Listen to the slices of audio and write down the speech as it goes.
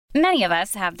Many of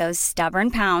us have those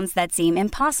stubborn pounds that seem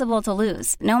impossible to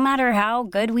lose, no matter how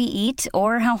good we eat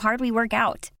or how hard we work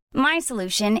out. My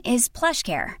solution is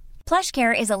PlushCare.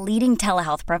 PlushCare is a leading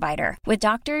telehealth provider with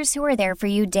doctors who are there for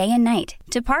you day and night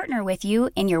to partner with you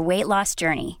in your weight loss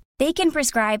journey. They can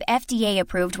prescribe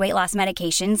FDA-approved weight loss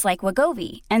medications like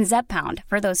Wegovy and Zepbound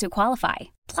for those who qualify.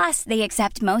 Plus, they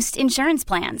accept most insurance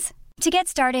plans. To get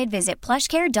started, visit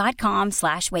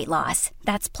plushcare.com/weightloss.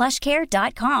 That's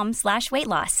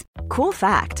plushcare.com/weightloss. Cool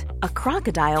fact, a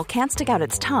crocodile can't stick out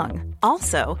its tongue.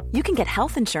 Also, you can get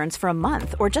health insurance for a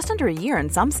month or just under a year in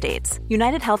some states.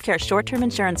 United Healthcare short-term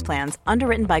insurance plans,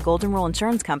 underwritten by Golden Rule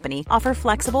Insurance Company, offer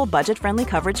flexible, budget-friendly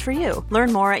coverage for you.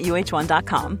 Learn more at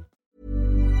uh1.com.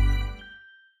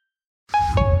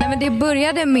 Nej, men det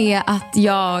började med att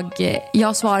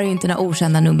jag svarar ju inte när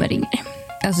okända nummer ringer.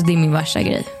 Alltså det är min värsta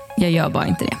grej. Jag gör bara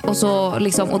inte det. Och så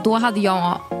liksom, och då hade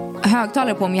jag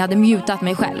högtalare på mig, jag hade mutat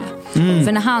mig själv.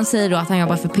 För när han säger då att han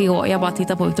jobbar för PH, jag bara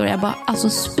tittar på Victoria, jag bara, alltså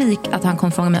spik att han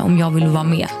kom fråga mig om jag vill vara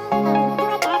med.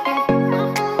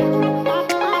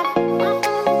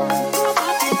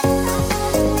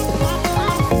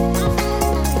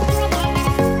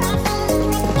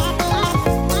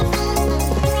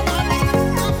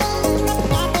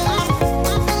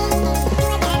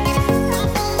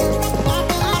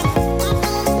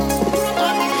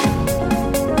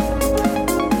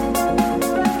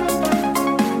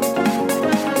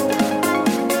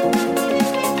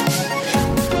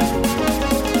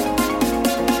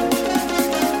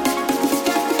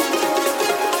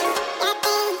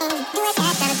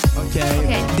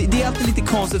 Det är alltid lite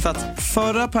konstigt för att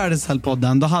förra Paradise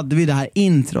Hotel-podden, då hade vi det här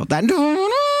introt där.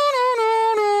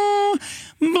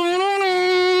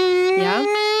 Ja,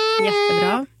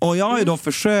 jättebra. Och jag har ju då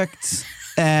försökt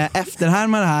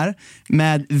efterhärma det här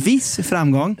med viss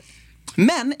framgång.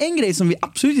 Men en grej som vi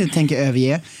absolut inte tänker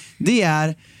överge, det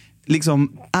är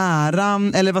liksom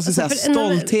äran, eller vad ska jag säga,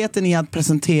 stoltheten i att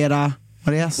presentera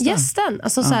gästen.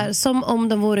 Alltså så här, som om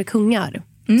de vore kungar.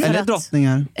 Eller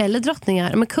drottningar. Eller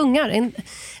drottningar. Men kungar.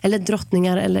 Eller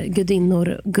drottningar. Eller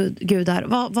gudinnor.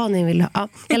 Gudar. Vad ni vill ha. Ja,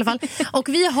 i alla fall. Och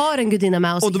vi har en gudinna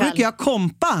med oss. Och då brukar jag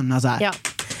kompa Anna så här. Ja.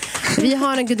 Vi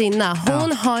har en gudinna.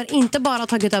 Hon har inte bara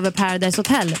tagit över Paradise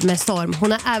Hotel med storm.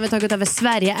 Hon har även tagit över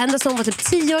Sverige. Ända som hon var typ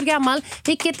 10 år gammal.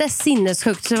 Vilket är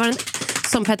sinnessjukt. Så det var den,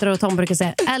 som Petter och Tom brukar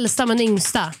säga, äldsta men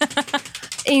yngsta.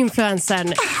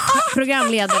 Influencern,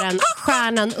 programledaren,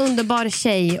 stjärnan, underbar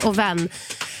tjej och vän.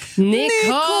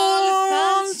 Nicole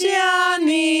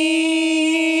Falciani!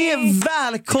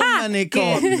 Välkommen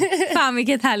Nicole! Fan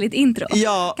vilket härligt intro.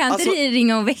 Ja, kan inte du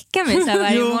ringa och väcka mig så här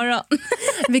varje morgon?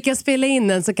 Vi kan spela in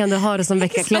den så kan du ha det som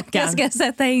väckarklocka. Jag ska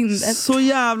sätta in den. Så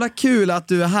jävla kul att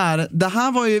du är här. Det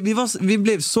här var ju, vi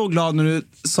blev så glada när du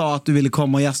sa att du ville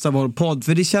komma och gästa vår podd.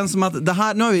 För det känns som att det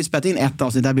här, nu har vi spelat in ett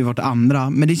avsnitt, det här blir vårt andra.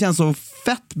 Men det känns så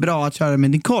fett bra att köra med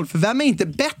Nicole. För vem är inte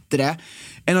bättre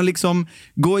än att liksom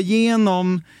gå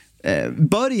igenom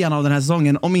början av den här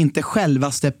säsongen om inte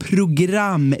självaste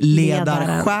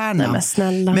programledarstjärnan.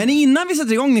 Men innan vi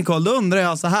sätter igång Nicole, då undrar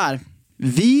jag så här.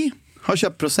 Vi har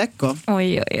köpt Prosecco.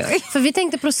 Oj. För vi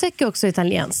tänkte Prosecco också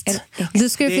italienskt. Du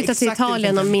ska ju flytta till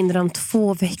Italien om mindre än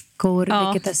 2 veckor.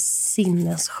 Ja. Vilket är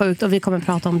sinnessjukt. Och vi kommer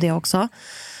prata om det också.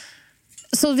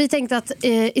 Så vi tänkte att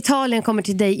Italien kommer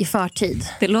till dig i förtid.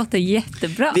 Det låter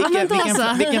jättebra.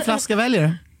 Vilken flaska väljer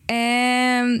du?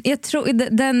 Jag tror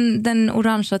den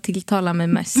orangea tilltalar mig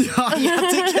mest. Ja,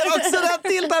 jag tycker också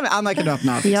den tilltalar mig. Anna, kan du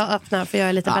öppna? Jag öppnar för jag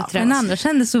är lite bättre. Den andra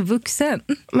kändes så vuxen.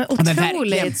 Men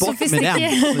otroligt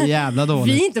sofistikerad. Så jävla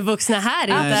dåligt. Vi är inte vuxna här.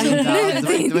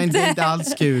 Det var inte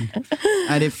alls kul.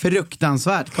 Nej, det är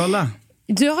fruktansvärt. Kolla.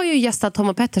 Du har ju gästat Tom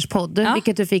och Petters podd,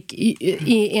 vilket du fick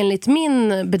enligt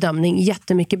min bedömning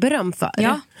jättemycket beröm för.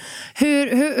 Ja.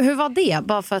 Hur var det?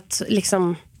 Bara för att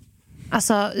liksom...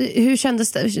 Alltså, hur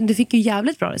kändes det? Du fick ju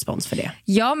jävligt bra respons för det.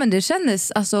 Ja, men det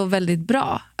kändes alltså väldigt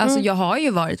bra. Alltså, jag har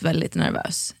ju varit väldigt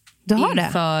nervös. Du har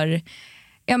det?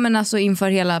 Ja, men alltså inför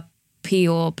hela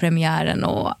PO-premiären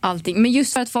och allting. Men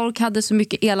just för att folk hade så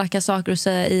mycket elaka saker att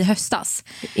säga i höstas.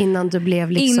 Innan du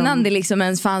blev liksom... Innan det liksom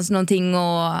ens fanns någonting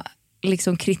att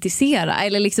liksom kritisera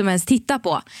eller liksom ens titta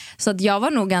på. Så att jag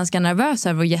var nog ganska nervös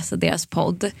över att gästa deras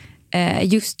podd.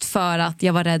 Just för att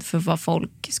jag var rädd för vad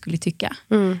folk skulle tycka.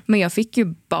 Men jag fick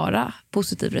ju bara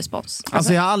positiv respons.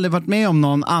 Alltså jag har aldrig varit med om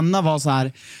någon. Anna var så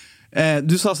här.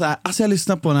 Du sa så här, alltså jag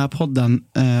lyssnar på den här podden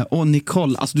och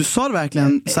Nicole, alltså du sa det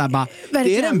verkligen så här bara,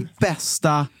 det är den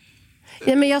bästa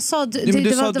Ja, men jag sa det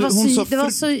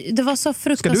var så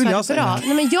fruktansvärt bra.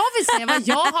 Nej, men jag vill säga vad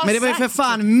jag har sagt. Men det var ju för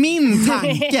fan min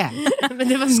tanke. Men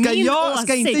det var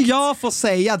Ska inte jag få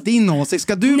säga din åsikt?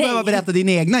 Ska du behöva berätta din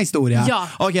egna historia? Ja.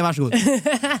 Okej, varsågod.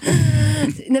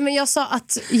 Nej, men jag sa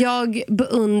att jag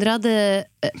beundrade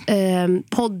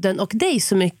podden och dig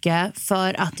så mycket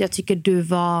för att jag tycker du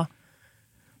var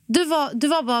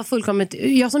bara fullkomligt...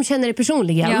 Jag som känner dig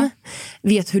personligen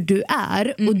vet hur du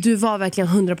är. Och du var verkligen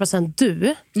 100%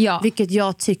 du. Ja. Vilket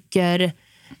jag tycker...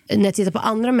 När jag tittar på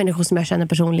andra människor som jag känner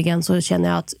personligen så känner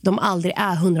jag att de aldrig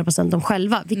är 100% de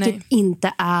själva. Vilket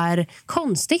inte är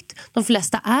konstigt. De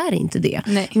flesta är inte det.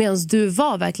 Medan du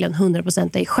var verkligen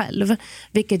 100% dig själv.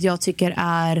 Vilket jag tycker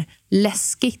är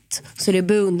läskigt. Så det är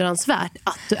beundransvärt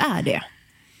att du är det.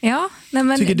 Ja,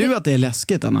 men tycker du att det är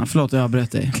läskigt, Anna? Förlåt, jag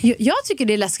avbröt dig. Jag tycker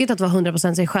det är läskigt att vara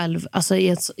 100% sig själv, alltså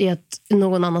i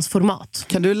någon annans format.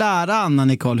 Kan du lära Anna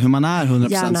Nicole hur man är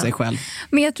 100% Gärna. sig själv?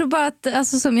 Men jag tror bara att,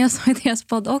 alltså, som jag sa i deras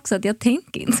podd också, att jag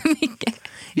tänker inte mycket.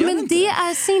 Men det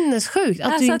är sinnessjukt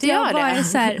att du inte gör det. Alltså att jag bara är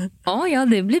så här, ja,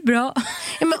 det blir bra.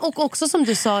 Ja, men och också som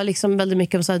du sa liksom väldigt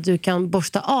mycket om så att du kan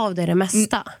borsta av det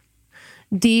mesta.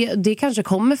 Det kanske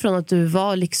kommer från att du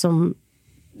var liksom...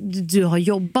 Du har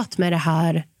jobbat med det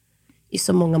här i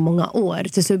så många år.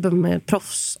 Till slut med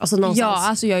proffs. Alltså någonstans. Ja,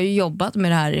 alltså jag har ju jobbat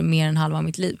med det här i mer än halva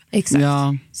mitt liv. Exakt.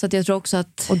 Ja. Så att jag tror också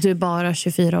att... Och du är bara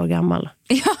 24 år gammal.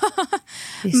 Ja,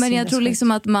 men jag tror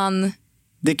liksom att man...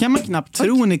 Det kan man knappt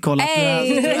tro, Nicole,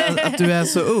 att du är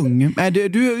så ung.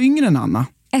 Du är yngre än Anna.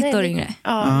 1 år yngre.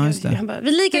 Ja, just det. Vi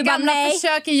är lika gamla,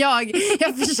 försöker jag.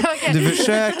 Du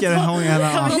försöker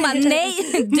Hon bara, nej,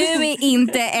 du är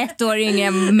inte 1 år yngre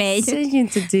än mig. Säg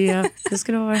inte det. Det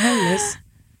skulle vara hennes.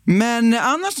 Men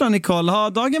annars då, Nicole,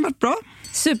 har dagen varit bra?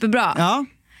 Superbra. Ja.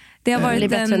 Det har varit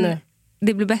bättre nu.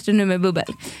 Det blir bättre nu med bubbel.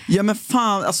 Ja, men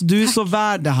fan, alltså, du är så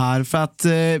värd det här. För att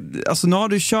alltså, nu har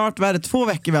du kört, vad är det, 2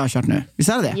 veckor vi har kört nu? Visst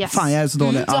är det? Yes. Fan, jag är så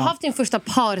dålig. Du har haft din första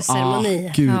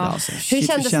parceremoni. Gud, alltså.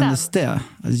 Hur kändes det?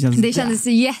 Det kändes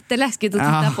jätteläskigt att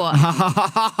titta på.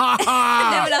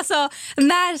 Nej, men alltså,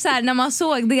 när man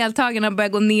såg deltagarna börja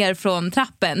gå ner från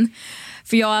trappen.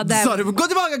 För jag hade... Sa du, gå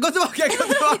tillbaka.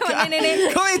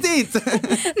 nej. Kom inte hit.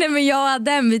 Nej, men jag och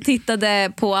Adam, vi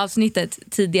tittade på avsnittet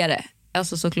tidigare.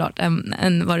 Alltså såklart,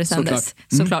 än vad det sändes.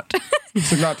 Såklart.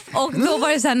 Och då var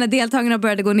det så här, när deltagarna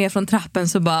började gå ner från trappen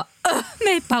så bara,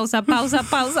 nej, pausa.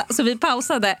 Så vi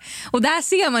pausade. Och där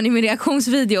ser man i min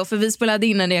reaktionsvideo, för vi spelade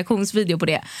in en reaktionsvideo på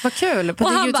det. Vad kul, på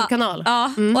din YouTube-kanal. Ja,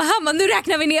 och han bara, nu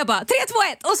räknar vi ner bara, 3, 2,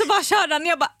 1. Och så bara körde han,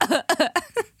 jag bara,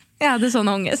 jag hade sån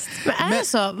ångest. Men är det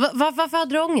så? Varför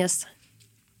hade du ångest?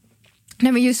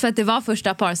 Nej, men just för att det var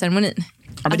första parceremonin.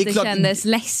 Ja, att det kändes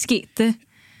läskigt.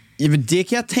 Ja, det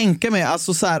kan jag tänka mig.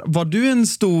 Alltså, så här, var du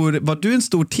en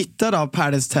stor tittare av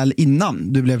Paradise Hotel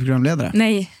innan du blev programledare?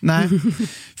 Nej.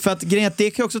 För att grejen,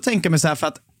 det kan jag också tänka mig så här, för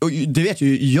att, och det vet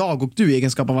ju jag och du i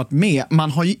egenskap av att varit med,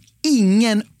 man har ju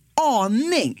ingen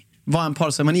aning vad en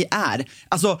parceremoni är.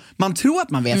 Alltså, man tror att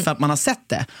man vet för att man har sett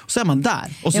det. Och så är man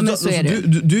där. Och så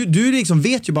du liksom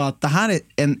vet ju bara att det här är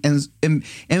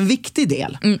en viktig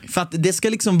del. För att det ska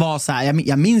liksom vara så här.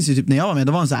 Jag minns ju typ när jag var med,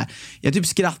 då var det så här. Jag typ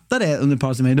skrattade under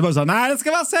parceremoni. Det var så här, nej, det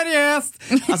ska vara seriöst.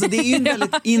 Alltså, det är ju en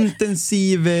väldigt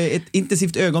ett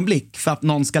intensivt ögonblick för att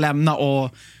någon ska lämna,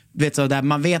 och du vet, så där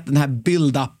man vet den här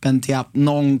build-upen till att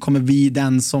någon kommer bli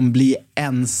den som blir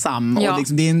ensam. Och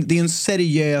liksom, det är en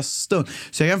seriös stund.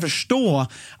 Så jag kan förstå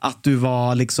att du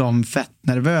var liksom fett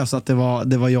nervös, att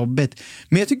det var jobbigt.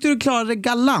 Men jag tyckte du klarade det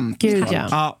galant. Gud,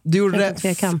 ja. Du gjorde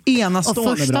det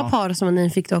enastående. Och första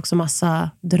parceremonin fick du också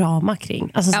massa drama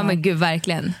kring. Alltså, ja, men gud,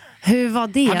 verkligen. Hur var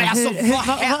det? Ja, men alltså,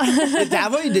 det där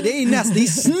var ju det är nästan, det är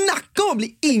snacka om att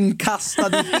bli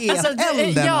inkastad i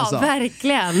elden. Ja, alltså.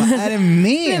 Verkligen. Vad är det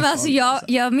med? Men alltså,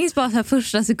 jag minns bara så här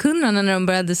första sekunderna när de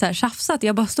började så här tjafsa, att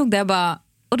jag bara stod där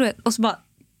och så bara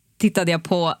tittade jag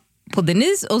på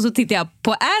Denise, och så tittade jag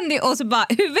på Andy, och så bara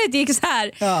huvudet gick så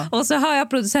här. Ja. Och så hör jag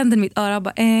producenten i mitt öra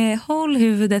bara, håll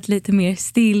huvudet lite mer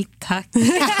still, tack. Och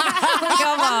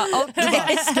jag bara,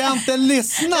 okej. Ska jag inte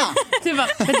lyssna? Men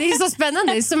det är så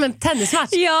spännande, det är som en tennismatch.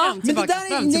 Ja. Men det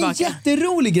där är en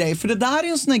jätterolig grej, för det där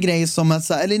är en sån här grej som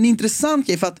eller en intressant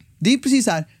grej, för att det är precis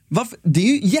så här. Det är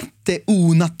ju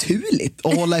jätteonaturligt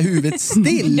att hålla huvudet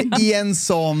still i en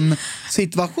sån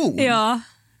situation. Ja.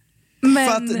 Men...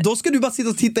 För att då ska du bara sitta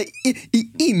och titta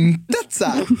i intet så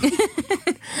här.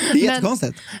 Det är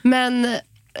jättekonstigt.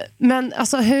 Men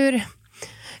alltså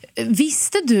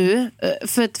Visste du,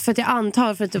 för att jag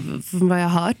antar från vad jag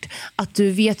har hört, att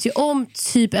du vet ju om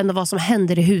typ ändå vad som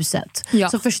händer i huset. Ja.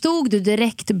 Så förstod du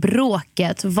direkt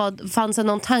bråket? Fanns det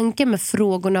någon tanke med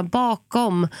frågorna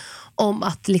bakom om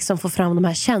att liksom få fram de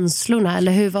här känslorna,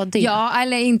 eller hur var det? Ja,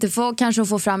 eller inte kanske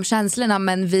få fram känslorna,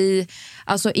 men vi,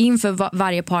 alltså inför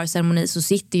varje parceremoni så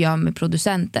sitter jag med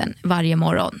producenten varje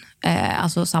morgon,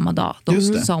 alltså samma dag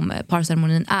som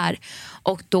parceremonin är.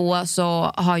 Och då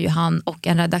så har ju han och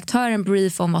en redaktör en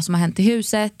brief om vad som har hänt i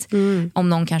huset, om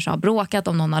någon kanske har bråkat,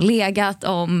 om någon har legat,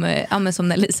 men som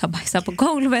när Lisa bajsar på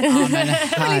golvet.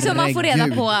 Men liksom man får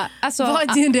reda på, alltså, vad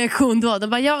är din reaktion då? De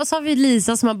bara, så har vi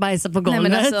Lisa som har bajsat på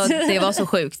golvet. Nej, men alltså, det var så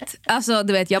sjukt. Alltså,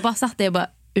 du vet, jag bara satt där och bara,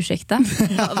 ursäkta,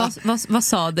 vad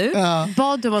sa du?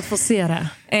 Bad du om att få se det?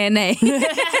 Nej.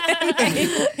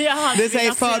 Det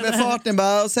säger förbefarten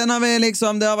bara. Och sen har vi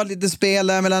liksom, det har varit lite spel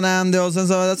där mellan Andy och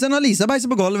sen har Lisa bajsat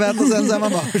på golvet och sen så är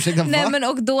man bara, ursäkta. Nej, men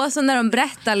och då så när de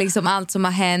berättar liksom allt som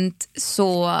har hänt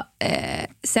så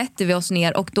sätter vi oss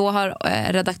ner och då har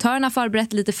redaktörerna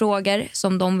förberett lite frågor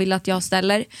som de vill att jag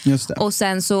ställer. Just det. Och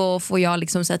sen så får jag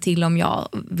liksom säga till om jag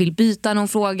vill byta någon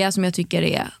fråga som jag tycker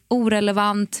är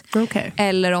orelevant. Okay.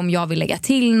 Eller om jag vill lägga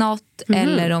till något.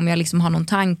 Eller om jag liksom har någon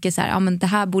tanke så här, ja men det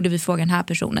här borde vi fråga den här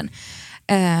personen.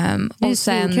 Det är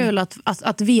så kul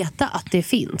att veta att det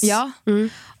finns. Ja.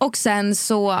 Och sen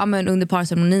så under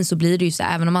parceremonin så blir det ju så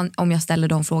här, även om jag ställer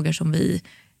de frågor som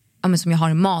som jag har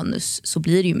i manus, så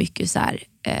blir det ju mycket så här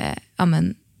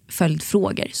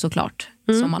följdfrågor såklart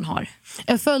som man har.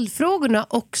 Är följdfrågorna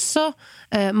också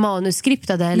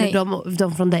manuskriptade eller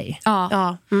de från dig?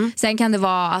 Ja. Sen kan det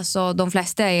vara, alltså de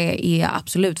flesta är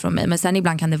absolut från mig, men sen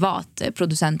ibland kan det vara att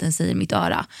producenten säger i mitt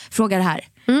öra, fråga det här,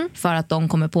 för att de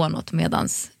kommer på något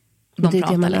medans de det är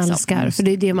pratar, det man liksom. älskar, för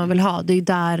det är det man vill ha. Det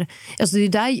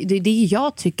är det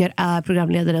jag tycker är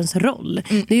programledarens roll.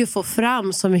 Det är ju att få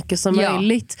fram så mycket som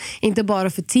möjligt. Inte bara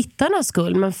för tittarnas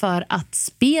skull, men för att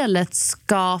spelet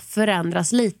ska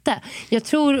förändras lite. Jag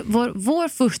tror vår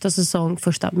första säsong,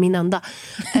 min enda,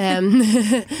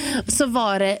 så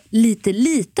var det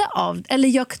lite av,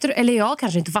 eller jag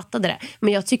kanske inte fattade det,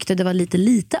 men jag tyckte det var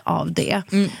lite av det.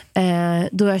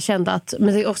 Då jag kände att,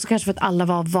 men det är också kanske för att alla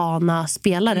var vana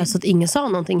spelare, så att ingen sa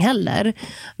någonting heller.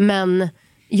 Men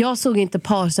jag såg inte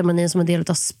parceremonin som en del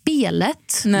av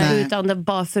spelet. Utan det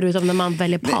bara förutom när man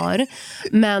väljer par.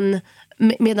 Men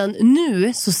medan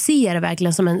nu så ser det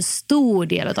verkligen som en stor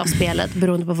del av spelet,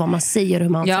 beroende på vad man säger och hur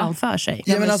man framför sig.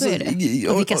 Ja, men alltså, så är det.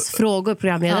 Och vilka frågor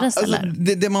programledaren ställer.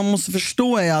 Alltså, det man måste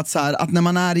förstå är att när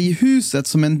man är i huset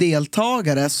som en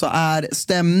deltagare så är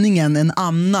stämningen en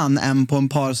annan än på en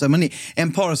parceremoni.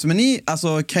 En parceremoni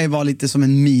alltså, kan ju vara lite som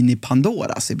en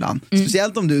mini-Pandoras ibland.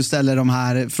 Speciellt om du ställer de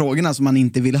här frågorna som man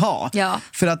inte vill ha.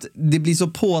 För att det blir så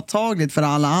påtagligt för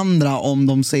alla andra om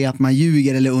de säger att man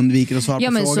ljuger eller undviker att svara på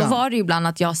frågan. Ja, men så var det ju ibland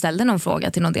att jag ställde någon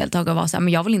fråga till någon deltagare och var så här,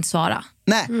 men jag vill inte svara.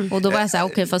 Nej. Och då var jag så här,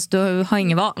 okej, fast du har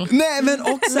ingen val. Nej, men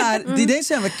också här, det är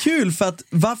så jävla kul för att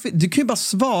du kan ju bara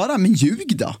svara, men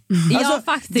ljug då. Alltså,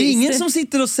 faktiskt. Det är ingen som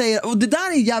sitter och säger, och det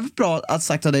där är jävligt bra att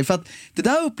sagt av dig, för att det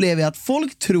där upplever jag att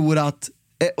folk tror att,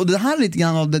 och det här är lite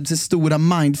grann av det stora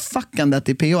mindfuckandet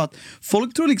i PO, att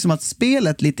folk tror liksom att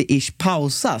spelet lite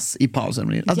pausas i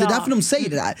pausen. Alltså det är därför de säger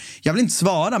det där. Jag vill inte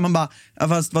svara, man bara,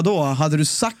 fast vadå, hade du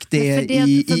sagt det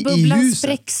i bubblan huset?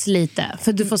 Spräcks lite,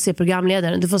 för du får se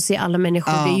programledaren, du får se alla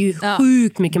människor, det är ju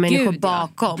sjukt mycket människor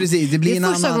bakom. Precis, det blir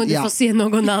en första gången du får se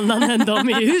någon annan än de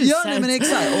i huset. Ja, nej, men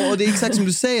exakt, och det är exakt som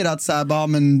du säger att så här, bara,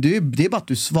 men det är bara att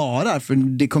du svarar, för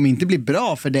det kommer inte bli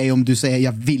bra för dig om du säger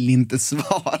jag vill inte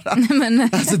svara.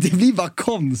 Alltså det blir bara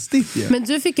konstigt ju. Men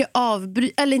du fick ju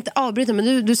inte avbryta,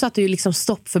 men du satte ju liksom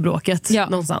stopp för bråket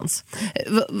någonstans.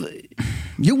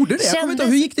 Gjorde det? Jag kommer inte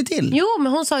ihåg, hur gick det till? Jo,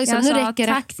 men hon sa ju så,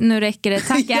 nu räcker det.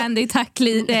 Tack Andy, tack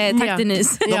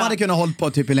Denise. De hade kunnat hålla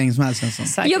på typ hur länge som helst.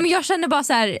 Ja, men jag kände bara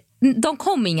så här, de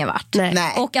kom ingen vart.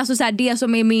 Nej. Och alltså så här, det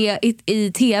som är med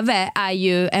i tv är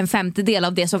ju en 50%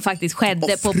 av det som faktiskt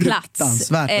skedde på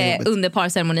plats under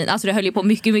parceremonin. Alltså det höll ju på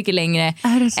mycket, mycket längre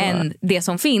än det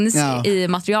som finns i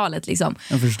materialet liksom.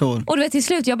 Jag förstår. Och du vet, till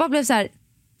slut, jag bara blev så här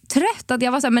trött att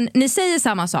jag var så här, men ni säger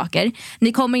samma saker,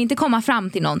 ni kommer inte komma fram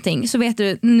till någonting, så vet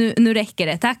du, nu räcker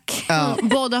det, tack.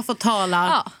 Båda får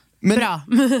tala. Bra.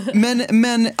 Men det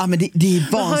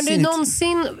är vansinnigt. Har du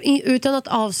någonsin, utan att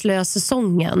avslöja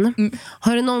säsongen,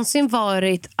 har det någonsin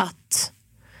varit att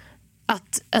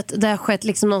det har skett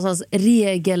liksom någonstans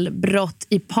regelbrott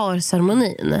i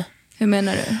parceremonin? Hur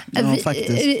menar du? Ja,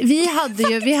 faktiskt. Vi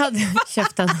hade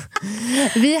käften.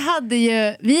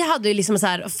 Vi hade ju liksom så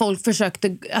här, folk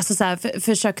försökte, alltså så här,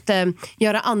 försökte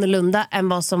göra annorlunda än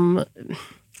vad som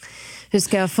hur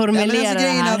ska jag formulera det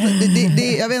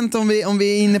här? Jag vet inte om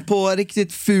vi är inne på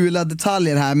riktigt fula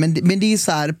detaljer här, men det är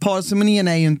så här,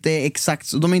 parceremonierna är ju inte exakt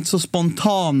så, de är inte så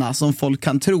spontana som folk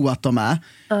kan tro att de är.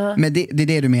 Men det är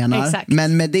det du menar. Exakt.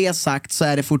 Men med det sagt så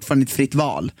är det fortfarande ett fritt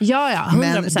val. Ja,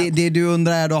 100%. Men det du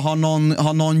undrar är då,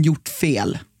 har någon gjort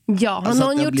fel? Ja, har alltså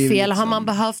någon gjort fel? liksom, har man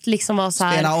behövt liksom vara så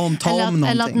här, spela om,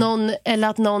 eller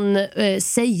att någon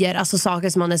säger alltså saker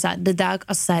som man är så här, det där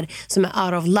alltså så här, som är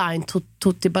out of line,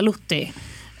 tutti balutti.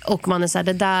 Och man är så här,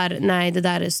 det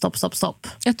där är stopp.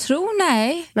 Jag tror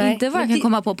nej. Inte vad jag kan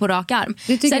komma på rak arm.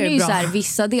 Sen är det ju så här,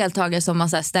 vissa deltagare som man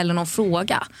så här, ställer någon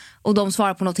fråga och de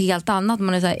svarar på något helt annat.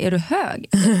 Man är så här, är du hög?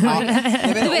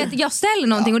 Du vet, jag ställer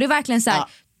någonting och det är verkligen så här,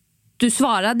 du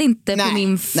svarade inte på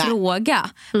min fråga.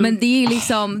 Men det är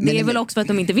liksom, det är väl också för att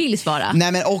de inte vill svara.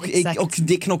 Nej, men och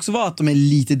det kan också vara att de är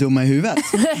lite dumma i huvudet.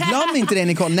 Glöm inte det,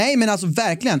 Nicole. Nej, men alltså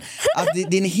verkligen att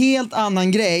det är en helt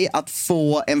annan grej att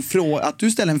få en fråga, att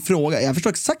du ställer en fråga. Jag förstår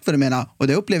exakt vad du menar, och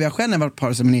det upplever jag själv när jag varit på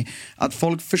parceremoni, att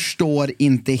folk förstår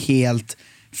inte helt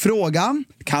frågan.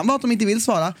 Kan vara att de inte vill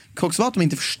svara, kan också vara att de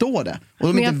inte förstår det och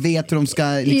de inte vet hur de ska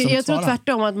liksom jag tror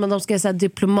tvärtom att de ska säga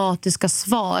diplomatiska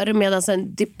svar, medan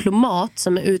en diplomat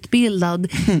som är utbildad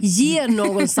ger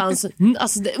någonstans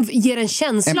alltså, ger en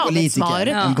känsla av ett svar.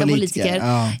 En politiker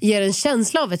ger en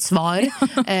känsla av ett svar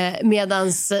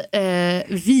medans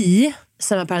vi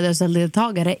som är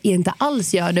Paradise-deltagare inte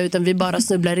alls gör det, utan vi bara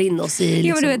snubblar in oss i liksom.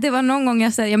 Jo, du vet, det var någon gång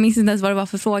jag minns inte ens vad det var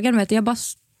för frågan, men jag bara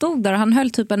stod där och han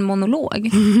höll typ en monolog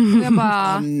och jag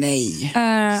bara nej.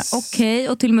 Okej.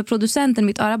 Och till och med producenten i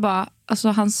mitt öra bara, alltså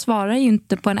han svarar ju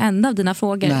inte på en enda av dina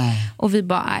frågor. Nej. Och vi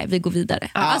bara, nej, vi går vidare.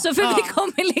 Alltså för vi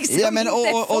kommer liksom inte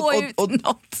få ut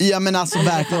något. Ja, men alltså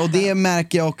verkligen, och det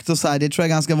märker jag också så här, det tror jag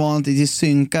är ganska vanligt i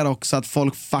synkar också, att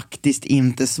folk faktiskt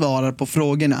inte svarar på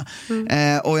frågorna.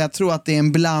 Och jag tror att det är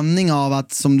en blandning av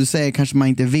att, som du säger, kanske man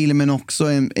inte vill, men också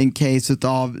en case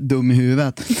av dum i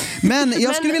huvudet. Men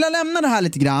jag skulle vilja lämna det här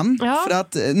lite grann, för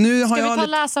att nu har jag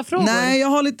läsa frågor? Nej, jag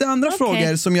har lite andra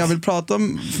frågor som jag vill prata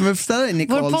om för dig,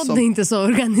 Nicole. Vår podd är inte så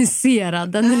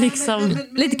organiserad, den är liksom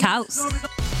lite kaos.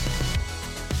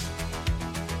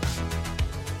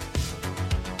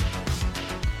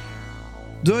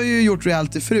 Du har ju gjort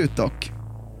reality förut dock.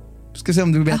 Ska se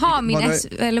om du vet. Jaha,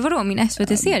 min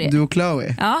SVT-serie. Du och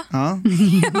Chloe. Ja.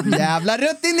 Jävla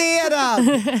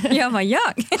rutinerad. Ja, vad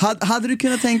jag. Hade du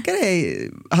kunnat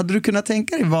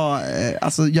tänka dig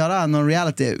alltså göra någon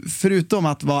reality förutom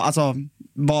att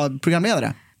vara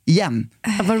programledare? Igen.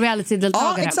 För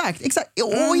reality-deltagare. Ja, exakt.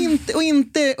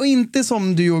 Och inte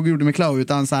som du gjorde med Chloe,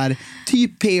 utan så här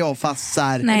typ PO fast så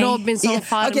här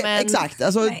Robinson-farmen. Okay, exakt.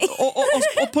 Alltså,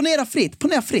 och ponera fritt.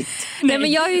 Nej,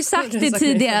 men jag har ju sagt det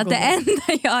tidigare att det enda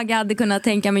jag hade kunnat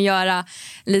tänka mig göra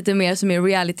lite mer som är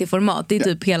reality-format, det är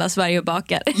typ Hela Sverige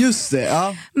bakar. Just det,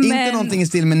 ja. Inte någonting i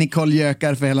stil med Nicole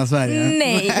Jökar för Hela Sverige.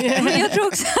 Nej, men jag tror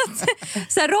också att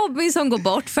så här, Robinson går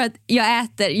bort för att jag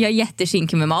är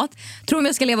jättekinkig med mat. Tror om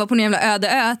jag ska leva på en jävla öde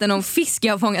ö än någon fisk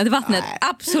jag har fångat i vattnet? Nej.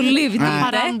 Absolut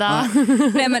inte.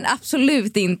 Nej, men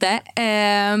absolut inte.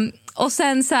 Och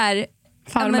sen så här,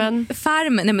 Farmen.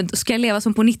 Nej, men ska jag leva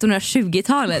som på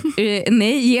 1920-talet?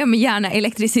 Nej, ge mig gärna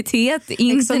elektricitet,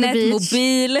 internet,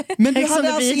 mobil. Men du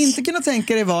hade alltså inte kunnat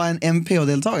tänka dig vara en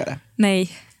MPO-deltagare?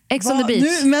 Nej. Ex on the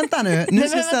beach. Vänta nu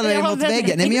ska jag ställa dig mot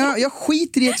väggen. Nej, men jag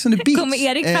skiter i Ex on the beach. Kommer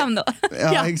Erik fram då?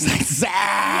 Ja, exakt.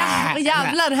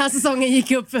 Jävlar, den här säsongen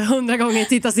gick upp 100 gånger i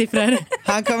tittarsiffror.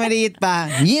 Han kommer dit bara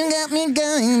you got me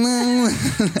going.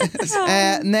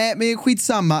 Nej, men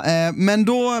skitsamma. Men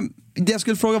då, det jag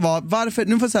skulle fråga var, varför,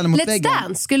 nu får jag ställa mot väggen. Let's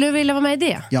Dance, skulle du vilja vara med i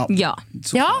det? Ja. Ja,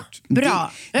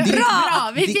 bra.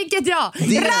 Bra, vi fick ett ja.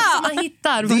 Det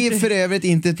är för övrigt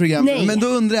inte ett program. Nej. Men då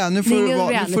undrar jag, nu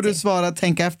får du svara,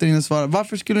 tänka efter innan du svarar.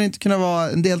 Varför skulle du inte kunna vara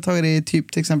en deltagare i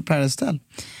typ till exempel Paradise Hotel?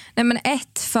 Nej, men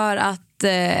för att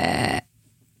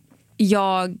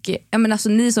jag menar, alltså,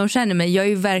 ni som känner mig, jag är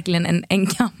ju verkligen en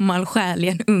gammal själ i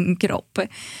en ung kropp.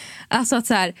 Alltså att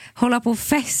så här, hålla på och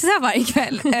festa varje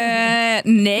kväll.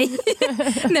 Nej.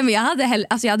 Nej, men jag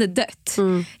hade dött.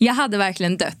 Jag hade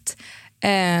verkligen dött.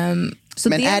 Så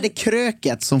men är det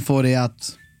kröket som får dig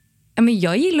att... Men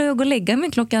jag gillar att gå och lägga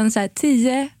mig klockan så här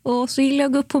 10 och så gillar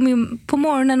jag att gå upp på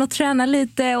morgonen och träna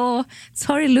lite och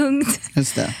ta det lugnt.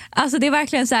 Just det. Alltså det är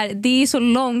verkligen så här, det är så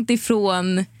långt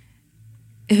ifrån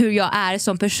hur jag är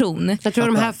som person. Jag tror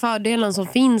de här fördelarna som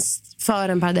finns för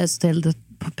en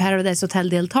Paradise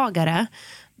Hotel-deltagare,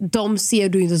 de ser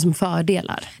du inte som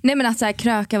fördelar. Nej, men att så här,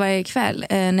 kröka varje kväll,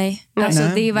 nej. Alltså,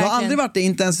 nej. Det är verkligen... Du har aldrig varit det,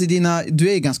 inte ens i dina... Du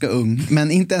är ju ganska ung,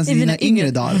 men inte ens i dina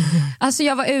yngre dagar. Alltså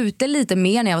jag var ute lite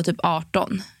mer när jag var typ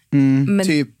 18. Men...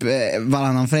 Typ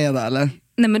varannan fredag, eller?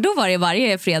 Nej, men då var det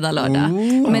varje fredag, lördag.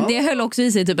 Men det höll också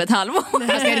i sig typ ett halvår.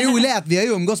 Fast det roliga är att vi har ju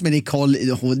umgås med Nicole.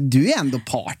 Du är ändå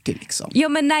party liksom. Ja,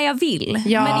 men när jag vill.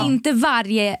 Ja. Men inte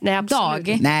varje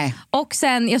dag. Nej. Och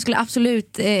sen, jag skulle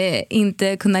absolut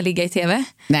inte kunna ligga i tv.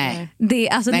 Nej.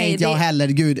 Nej, inte jag heller.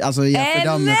 Gud, alltså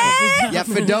jag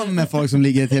fördömer folk som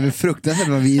ligger i tv. Fruktansvärt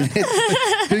vad vidrigt.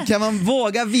 Hur kan man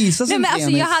våga visa sin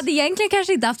penis? Jag hade egentligen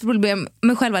kanske inte haft problem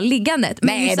med själva liggandet.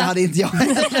 Nej, det hade inte jag.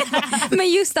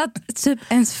 Men just att typ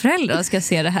ens föräldrar ska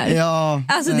se det här. Ja.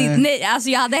 Alltså,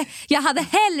 jag hade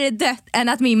hellre dött än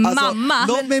att min mamma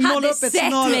hade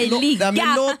sett mig ligga.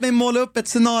 Låt mig måla upp ett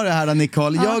scenario här då,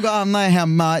 Nicole. Jag och Anna är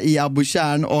hemma i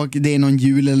Abotjärn och det är någon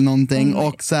jul eller någonting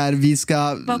och så här, vi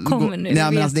ska... Vad kommer nu?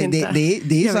 Nej, men alltså,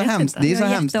 det är så hemskt. Det är så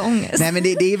hemskt. Nej, men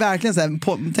det är verkligen så här,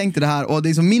 tänk dig det här, och det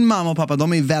är som min mamma och pappa,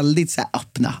 de är väldigt så här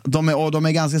öppna. De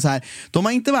är ganska så här, de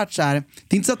har inte varit så här,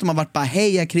 det är inte så att de har varit bara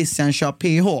hej Christian kör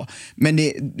PH, men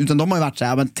utan de har ju varit så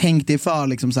här, men tänk dig för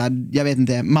liksom så här, jag vet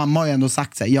inte, mamma har ju ändå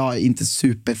sagt så här, jag är inte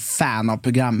superfan av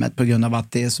programmet på grund av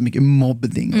att det är så mycket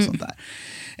mobbning och sånt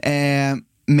där.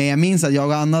 Men jag minns att jag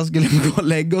och Anna skulle gå och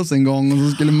lägga oss en gång och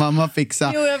så skulle mamma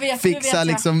fixa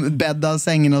liksom bädda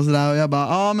sängen och sådär, och jag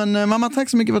bara, men mamma, tack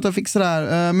så mycket för att du fixade det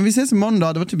här, men vi ses imorgon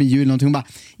då, det var typ i jul någonting. Hon bara,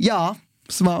 ja,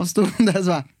 så stod hon där så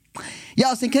bara,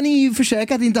 ja, sen kan ni ju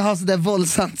försöka att inte ha så där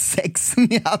våldsamt sex som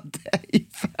ni hade i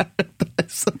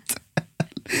Paradise Hotel.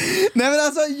 Nej, men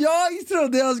alltså, jag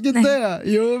trodde jag skulle dö.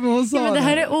 Jo, men hon sa men det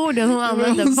här är orden hon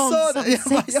använder,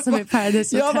 våldsamt sex som i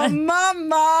Paradise Hotel. Jag bara,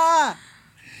 mamma!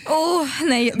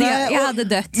 Jag hade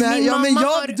dött. Men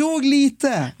jag dog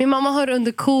lite. Min mamma har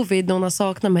under covid, när hon har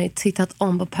saknat mig, tittat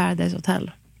om på Paradise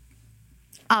Hotel.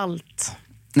 Allt.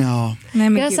 Ja.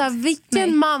 Jag sa,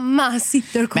 vilken mamma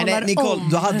sitter och kollar. Men Nicole,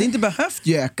 du hade inte behövt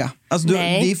göka. Alltså,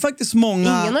 det är faktiskt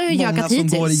många som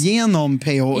går igenom PH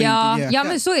och inte gökar. Ja,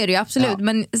 men så är det ju absolut.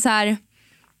 Men så här,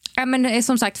 men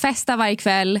som sagt, festa varje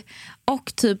kväll.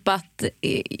 Och typ att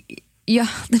jag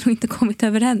hade nog inte kommit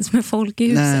överens med folk i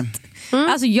huset.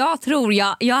 Alltså jag tror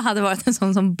jag hade varit en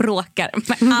sån som bråkar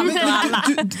med allt och alla.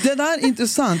 Det där är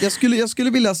intressant. Jag skulle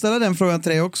vilja ställa den frågan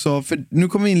till dig också. För nu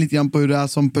kommer vi in lite grann på hur du är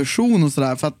som person och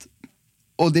sådär.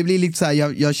 Och det blir lite så här,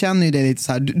 jag känner ju det lite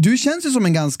så här. Du känns ju som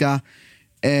en ganska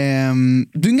du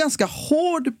är en ganska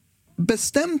hård,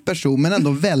 bestämd person, men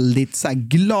ändå väldigt så här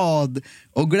glad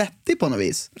och glättig på något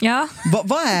vis. Ja.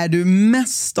 Vad är du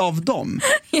mest av dem?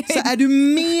 Så är du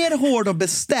mer hård och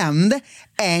bestämd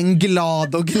än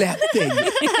glad och glättig?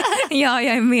 Ja,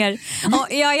 jag är mer.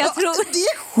 Jag tror... Alltså, det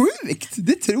är sjukt,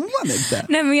 det tror man inte.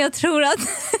 Nej, men jag tror att...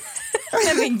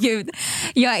 Nej, men gud.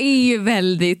 Jag är ju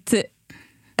väldigt...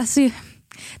 Alltså...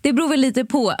 Det beror väl lite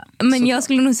på. Men jag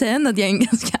skulle nog säga ändå att jag är en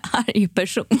ganska arg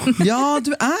person. Ja,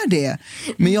 du är det.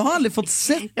 Men jag har aldrig fått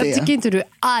sett det. Jag tycker inte du är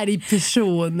arg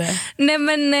person. Nej,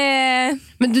 men...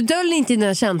 Men du döljer inte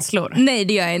dina känslor. Nej,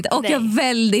 det gör jag inte. Och jag har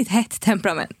väldigt hett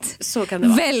temperament. Så kan det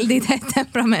vara. Väldigt hett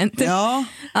temperament. Ja.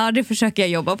 Ja, det försöker jag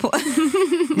jobba på.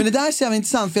 Men det där är så jävla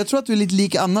intressant, för jag tror att du är lite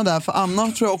lik Anna där. För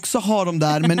Anna tror jag också har dem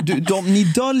där, men ni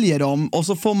döljer dem. Och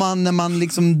så får man, när man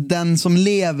liksom, den som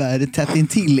lever tätt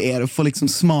intill er, får liksom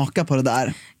smaka på det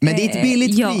där. Men det är ett billigt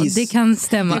pris. Ja, det kan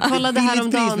stämma. Jag kollade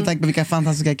häromdagen. Pris med tanke på vilka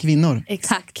fantastiska kvinnor.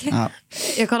 Tack. Ja.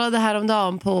 Jag kollade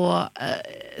häromdagen på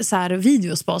så här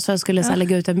videospår, så jag skulle så här,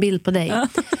 lägga ut en bild på dig.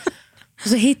 Och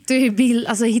så hittade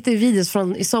jag videos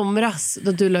från i somras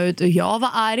då du la ut och jag var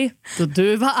arg, då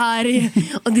du var arg.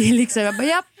 Och det är liksom, jag bara,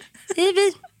 ja, det är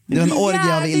vi. Det var en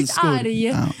orgie av ilskor. Arg.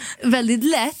 Ja. Väldigt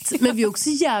lätt, men vi är också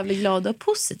jävligt glada och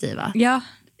positiva. Ja.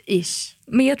 Ish.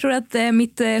 Men jag tror att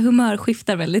mitt humör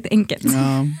skiftar väldigt enkelt.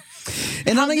 Ja.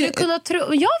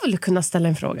 Jag vill kunna ställa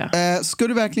en fråga. Ska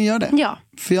du verkligen göra det? Ja.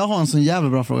 För jag har en sån jävla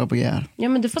bra fråga på G här. Ja,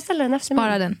 men du får ställa den efter mig.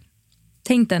 Spara den.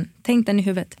 Tänk den i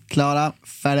huvudet. Klara,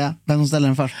 färdiga. Vem som ställer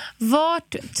den först?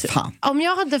 Om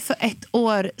jag hade för 1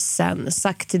 år sedan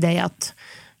sagt till dig att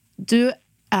du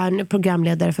är nu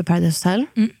programledare för Paradise Hotel.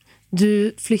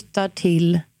 Du flyttar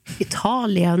till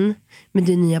Italien med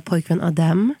din nya pojkvän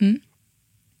Adem.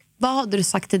 Vad hade du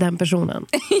sagt till den personen?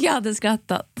 Jag hade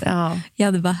skrattat. Ja. Jag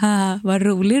hade bara, vad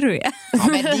rolig du är. Ja,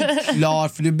 men det är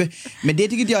klart, för men det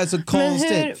tycker inte jag är så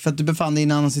konstigt, för att du befann dig i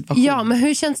en annan situation. Ja, men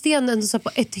hur känns det ändå så på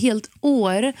ett helt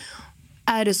år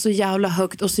är det så jävla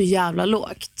högt och så jävla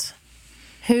lågt?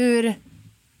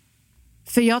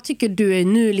 För jag tycker du är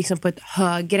nu liksom på ett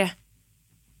högre...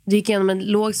 Du gick igenom en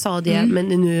låg stadie,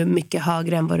 men är nu mycket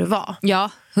högre än vad du var.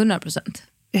 Ja, 100%.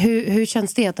 Hur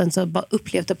känns det att den så bara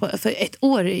upplevde på... För 1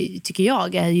 år tycker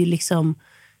jag är ju liksom...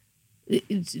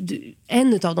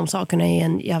 En av de sakerna är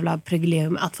en jävla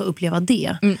privilegium att få uppleva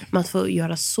det. Men att få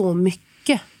göra så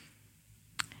mycket.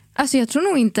 Alltså jag tror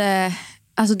nog inte...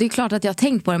 alltså det är klart att jag har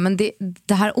tänkt på det, men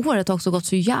det här året har också gått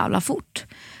så jävla fort.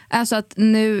 Alltså att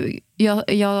nu,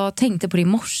 jag tänkte på det i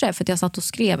morse för att jag satt och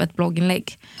skrev ett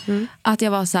blogginlägg. Att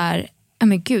jag var så här,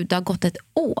 men gud, det har gått ett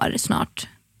år snart.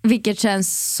 Vilket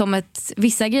känns som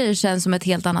vissa grejer känns som ett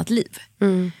helt annat liv.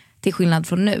 Till skillnad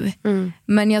från nu.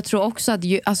 Men jag tror också att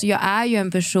alltså jag är ju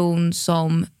en person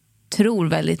som tror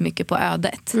väldigt mycket på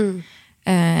ödet.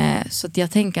 Så att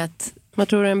jag tänker att... Vad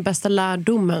tror du är den bästa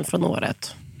lärdomen från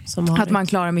året? Att man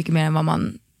klarar mycket mer än vad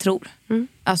man tror.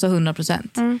 Alltså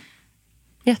 100%.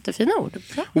 Jättefina ord.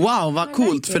 Bra. Wow, vad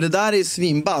coolt. För det där är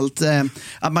svinballt.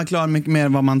 Att man klarar mycket mer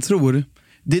än vad man tror.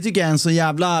 Det tycker jag är en så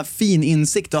jävla fin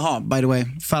insikt att ha, by the way.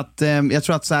 För att jag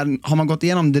tror att så här, har man gått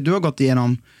igenom det du har gått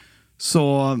igenom,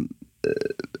 så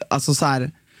alltså så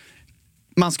här,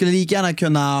 man skulle lika gärna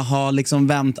kunna ha liksom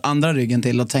vänt andra ryggen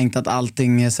till och tänkt att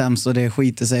allting är sämst och det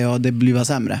skiter sig och det blir bara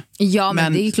sämre. Ja,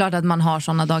 men det är ju klart att man har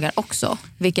såna dagar också,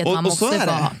 vilket man måste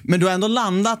få ha. Men du har ändå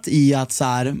landat i att så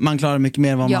här, man klarar mycket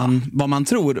mer vad man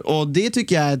tror, och det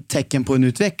tycker jag är ett tecken på en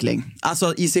utveckling.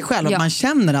 Alltså i sig själv, att man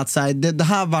känner att så här, det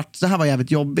här var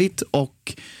jävligt jobbigt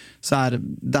och så här,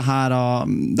 det här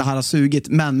har sugit,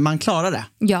 men man klarar det.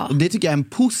 Ja. Och det tycker jag är en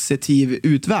positiv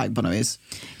utväg på något vis.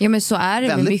 Ja, men så är det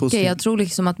väldigt mycket. Positiv. Jag tror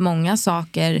liksom att många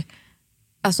saker,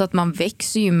 alltså att man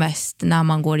växer ju mest när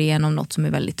man går igenom något som är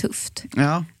väldigt tufft.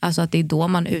 Ja. Alltså att det är då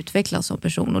man utvecklas som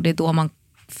person, och det är då man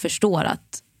förstår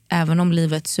att även om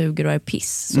livet suger och är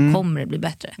piss så kommer det bli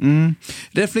bättre.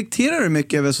 Reflekterar du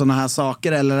mycket över såna här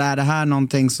saker, eller är det här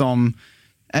någonting som...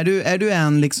 Är du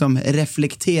en liksom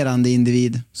reflekterande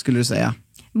individ, skulle du säga?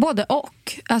 Både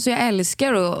och. Alltså jag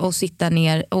älskar att sitta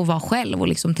ner och vara själv och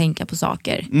liksom tänka på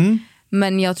saker.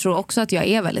 Men jag tror också att jag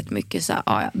är väldigt mycket så här,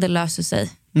 ja, det löser sig.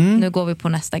 Nu går vi på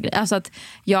nästa grej. Alltså att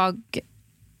jag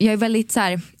är väldigt så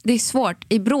här, det är svårt.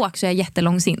 I bråk så är jag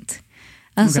jättelångsint.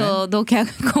 Alltså då kan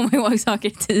jag komma ihåg saker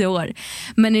i 10 år.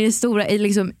 Men i det stora,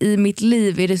 i mitt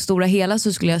liv, i det stora hela,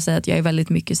 så skulle jag säga att jag är väldigt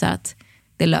mycket så här att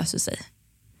det löser sig.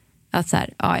 Att så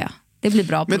här, ja, det blir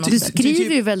bra på något sätt. Du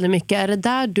skriver ju väldigt mycket. Är det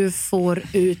där du får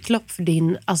utlopp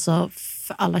för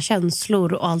för alla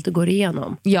känslor och allt du går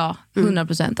igenom? Ja,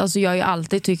 100%. Alltså jag har ju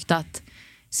alltid tyckt att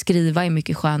skriva är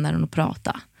mycket skönare än att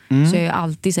prata. Så jag har ju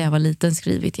alltid, sedan jag var liten,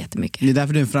 skrivit jättemycket. Det är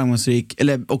därför du är framgångsrik,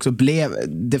 eller också blev,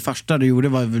 det första du gjorde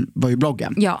var ju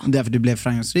bloggen. Ja. Därför du blev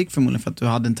framgångsrik, förmodligen för att du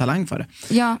hade en talang för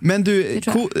det. Ja, men du,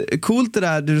 coolt det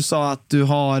där du sa att du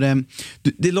har,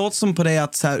 det låter som på dig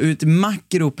att så här, ur ett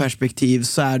makroperspektiv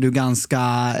så är du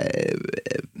ganska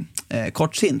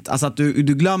kortsint. Alltså att du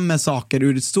glömmer saker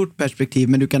ur ett stort perspektiv,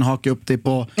 men du kan haka upp dig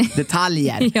på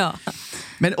detaljer. Ja.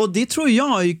 Och det tror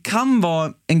jag kan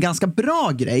vara en ganska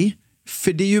bra grej.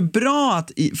 För det är ju bra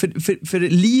att för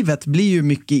livet blir ju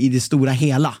mycket i det stora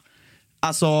hela.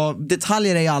 Alltså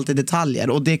detaljer är ju alltid detaljer,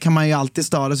 och det kan man ju alltid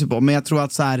störa sig på. Men jag tror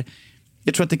att så här,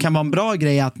 jag tror att det kan vara en bra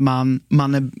grej att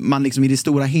man liksom i det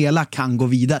stora hela kan gå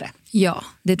vidare. Ja,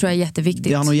 det tror jag är jätteviktigt.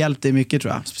 Det har nog hjälpt dig mycket,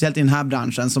 tror jag. Speciellt i den här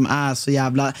branschen som är så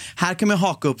jävla... Här kan man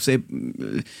haka upp sig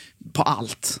på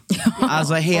allt.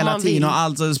 Alltså hela tiden. Och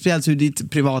alltså, speciellt hur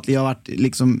ditt privatliv har varit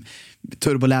liksom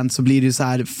turbulent, så blir det så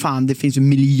här, fan, det finns ju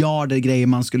miljarder grejer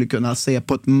man skulle kunna se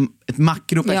på ett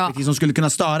makroperspektiv som skulle kunna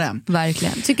störa en.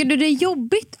 Verkligen. Tycker du det är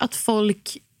jobbigt att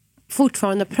folk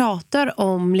fortfarande pratar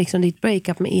om liksom ditt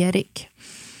breakup med Erik?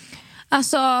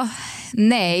 Alltså,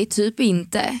 nej, typ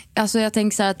inte. Alltså jag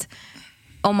tänker så här att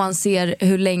om man ser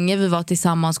hur länge vi var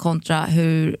tillsammans kontra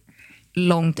hur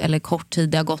långt eller kort tid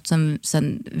det har gått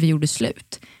sen vi gjorde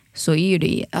slut, så är ju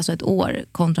det alltså ett år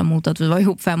kontra mot att vi var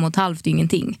ihop 5,5, det är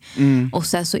ingenting. Och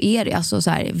sen så är det alltså så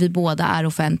här, vi båda är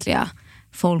offentliga.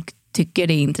 Folk tycker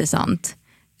det är intressant.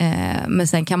 Men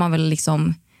sen kan man väl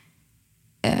liksom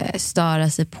störa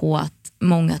sig på att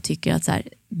många tycker att så här,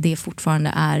 det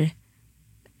fortfarande är,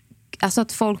 alltså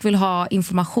att folk vill ha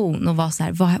information och vara så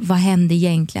här, vad hände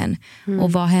egentligen?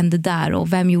 Och vad hände där?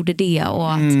 Och vem gjorde det?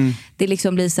 Och att det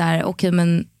liksom blir så här, okej,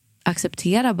 men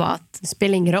acceptera bara att... Det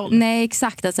spelar ingen roll. Nej,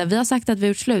 exakt. Alltså, vi har sagt att vi har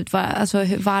gjort slut.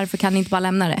 Varför kan ni inte bara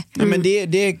lämna det? Ja, men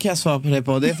det kan jag svara på det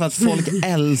på. Det är för att folk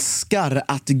älskar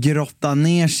att grotta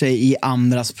ner sig i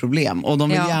andras problem. Och de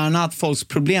vill gärna att folks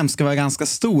problem ska vara ganska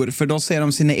stor. För då ser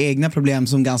de sina egna problem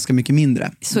som ganska mycket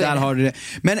mindre. Där har du det.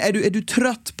 Men är du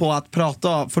trött på att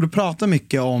prata? Får du prata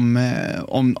mycket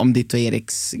om ditt och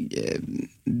Eriks...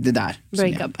 det där.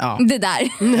 Breakup. Ja. Det där.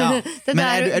 Ja. Men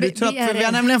är du trött? För vi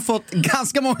har nämligen fått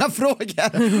ganska många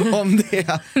frågor om det.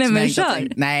 Nej, men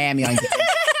kör. Nej, men jag har inte tänkt.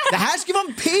 Det här ska vara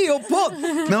en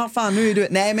PO-podd. Men vad fan, nu är du...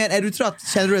 Nej, men är du trött?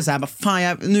 Känner du så här,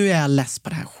 fan, nu är jag less på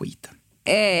den här skiten?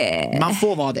 Man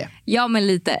får vara det. Ja, men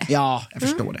lite. Ja, jag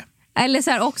förstår det. Eller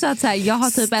så här, också att så här, jag har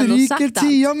typ ändå sagt allt.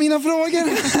 10 av mina frågor.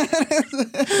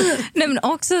 Nej, men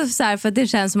också så här, för att det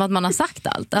känns som att man har sagt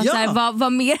allt. Att, Ja. så här,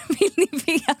 vad mer vill ni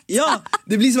veta? Ja,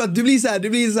 det blir som att du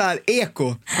blir så här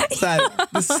eko. Så här,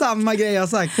 det är samma grej jag har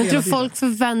sagt. Jag tror hela tiden. folk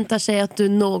förväntar sig att du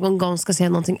någon gång ska säga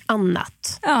någonting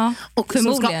annat. Ja, Och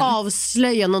som ska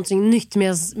avslöja någonting nytt,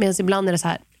 medan ibland är det så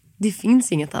här, det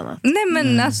finns inget annat. Nej,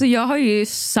 men alltså jag har ju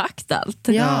sagt allt.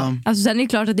 Ja. Alltså sen är det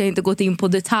klart att jag inte gått in på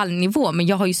detaljnivå, men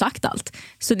jag har ju sagt allt.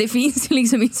 Så det finns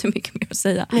liksom inte så mycket mer att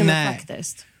säga. Nej, men Nej.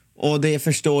 faktiskt. Och det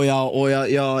förstår jag och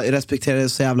jag respekterar det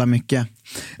så jävla mycket.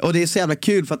 Och det är så jävla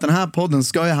kul för att den här podden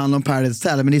ska ju handla om Paradise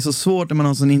Hotel, men det är så svårt när man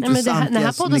har sån intressant den här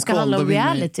gäst som podden ska Nicole, handla om då vill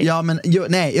man- reality. Ja, men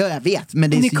jag vet. Men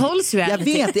det är Nicoles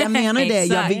reality. Jag vet, jag menar ju det.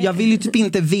 Jag vill ju typ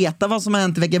inte veta vad som har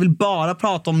hänt i veckan. Jag vill bara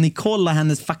prata om Nicole och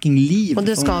hennes fucking liv. Och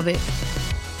det ska vi.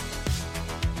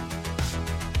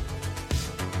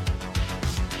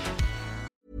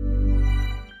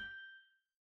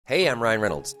 Hey, I'm Ryan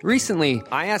Reynolds. Recently,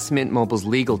 I asked Mint Mobile's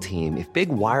legal team if big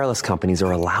wireless companies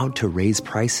are allowed to raise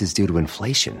prices due to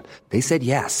inflation. They said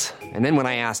yes. And then when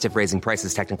I asked if raising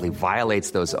prices technically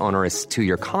violates those onerous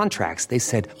 2-year contracts, they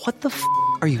said, "What the f***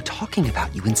 are you talking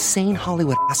about, you insane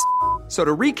Hollywood ass?" So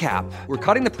to recap, we're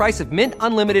cutting the price of Mint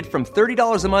Unlimited from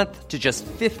 $30 a month to just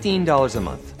 $15 a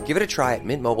month. Give it a try at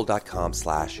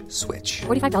mintmobile.com/switch.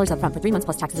 $45 up front for 3 months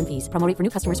plus taxes and fees. Promo rate for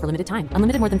new customers for limited time.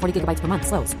 Unlimited more than 40 gigabytes per month.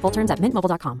 Slows full terms at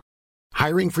mintmobile.com.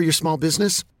 Hiring for your small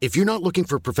business? If you're not looking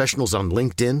for professionals on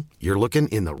LinkedIn, you're looking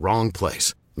in the wrong place.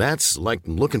 That's like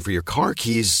looking for your car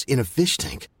keys in a fish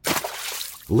tank.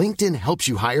 LinkedIn helps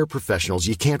you hire professionals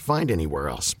you can't find anywhere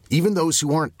else, even those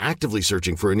who aren't actively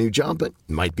searching for a new job but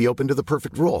might be open to the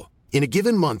perfect role. In a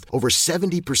given month, over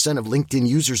 70% of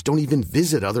LinkedIn users don't even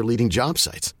visit other leading job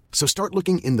sites. So start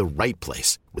looking in the right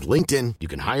place. With LinkedIn, you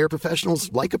can hire professionals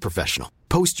like a professional.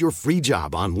 Post your free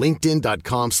job on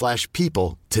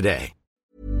linkedin.com/people today.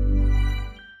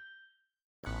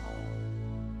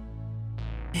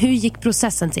 Hur gick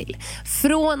processen till?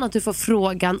 Från att du får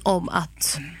frågan om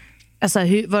att, alltså,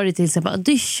 hur var det till exempel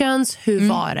auditions, hur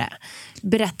var det?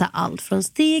 Berätta allt från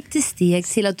steg till steg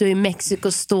till att du i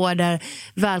Mexiko står där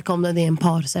välkomnade i en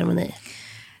parceremoni.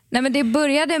 Nej, men det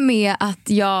började med att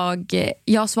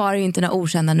jag svarar ju inte när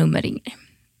okända nummer ringer.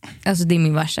 Alltså det är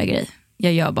min värsta grej.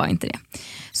 Jag gör bara inte det.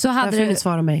 Så hade Därför du inte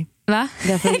svara mig. Va?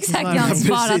 Exakt, jag har Precis,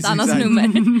 svarat Annas exakt. nummer.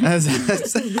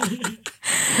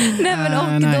 Nej, men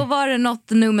och nej. då var det något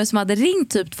nummer som hade ringt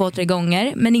typ 2-3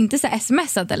 gånger, men inte så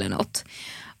smsat eller något.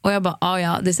 Och jag bara,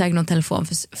 ja, det är säkert någon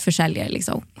telefonförsäljare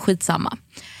liksom. Skitsamma.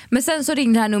 Men sen så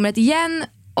ringde det här numret igen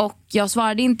och jag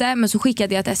svarade inte, men så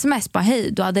skickade jag ett sms bara,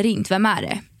 hej, du hade ringt, vem är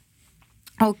det?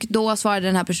 Och då svarade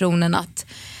den här personen att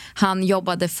han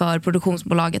jobbade för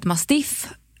produktionsbolaget Mastiff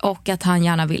och att han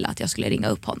gärna ville att jag skulle ringa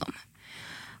upp honom.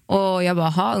 Och jag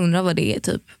bara, undrar vad det är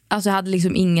typ. Alltså jag hade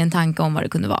liksom ingen tanke om vad det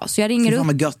kunde vara. Så jag ringer upp. Fan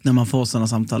vad gött när man får sådana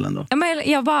samtal ändå. Ja, men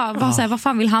jag bara var såhär, vad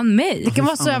fan vill han mig? Det kan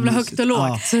vara så jävla högt och lågt.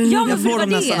 Ja, men Jag får vad dem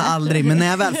det? nästan aldrig, men när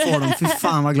jag väl får dem, fy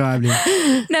fan vad glad jag blir.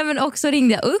 Nej, men också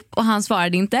ringde jag upp och han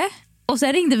svarade inte. Och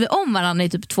sen ringde vi om varandra i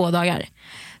typ 2 dagar.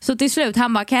 Så till slut,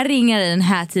 han bara, kan jag ringa dig den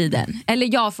här tiden?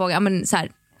 Eller jag frågade, men så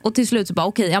här. Och till slut så bara,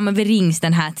 okej, ja men vi rings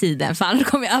den här tiden, för annars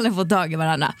kommer vi aldrig få tag i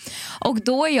varandra. Och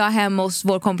då är jag hemma hos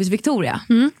vår kompis Victoria.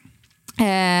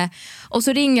 Och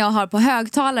så ringer jag och har på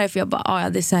högtalare, för jag bara, ja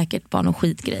det är säkert bara någon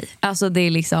skitgrej. Alltså det är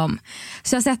liksom.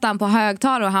 Så jag sätter han på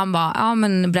högtalare och han bara, ja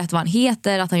men berätta vad han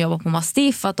heter, att han jobbar på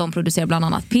Mastiff, att de producerar bland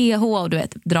annat PH och du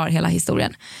vet, drar hela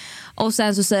historien. Och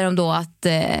sen så säger de då att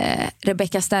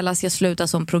Rebecca Stella ska sluta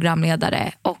som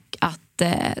programledare och att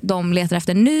de letar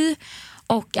efter en ny,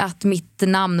 och att mitt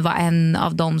namn var en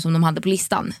av dem som de hade på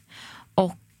listan.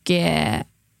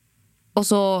 Och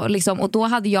så liksom, och då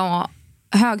hade jag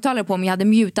högtalare på mig, jag hade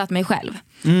mutat mig själv.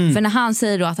 För när han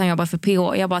säger då att han jobbar för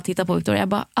PH, jag bara tittar på Victoria, jag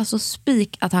bara, alltså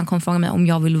spik att han kom fråga mig om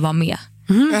jag vill vara med.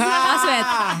 Alltså vet,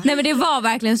 nej men det var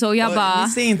verkligen så. Jag bara,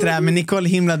 ni ser inte det här, men Nicole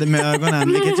himlade med ögonen,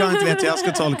 vilket jag inte vet hur jag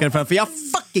ska tolka det för jag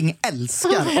fucking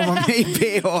älskar att vara med i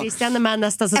PH. Christian är med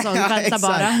nästa säsong, Ja, vänta exakt.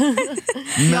 bara.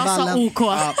 Jag sa OK.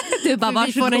 Ja. du bara, För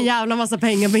vi får en jävla massa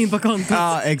pengar in på kontot.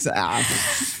 Ja, exakt. Ja.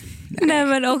 nej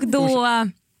men och då.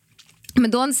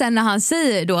 Men då sen när han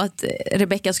säger då att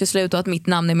Rebecca ska sluta och att mitt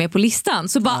namn är med på listan,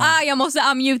 så bara, jag måste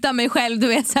unmuta mig själv, du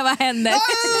vet så här, vad händer?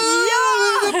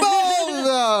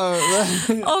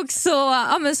 Och så,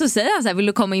 ja, men så säger han så här, vill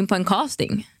du komma in på en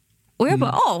casting? Och jag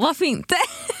bara, varför inte?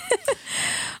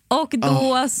 Och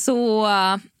då så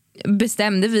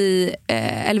bestämde vi,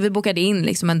 eller vi bokade in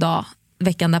liksom en dag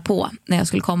veckan därpå när jag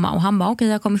skulle komma, och han bara, okej,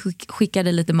 jag kommer skicka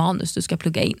dig lite manus du ska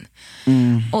plugga in.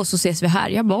 Och så ses vi här.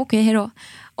 Jag bara, okej, hejdå.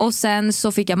 Och sen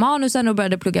så fick jag manusen och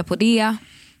började plugga på det.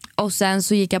 Och sen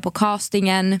så gick jag på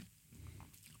castingen.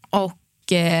 Och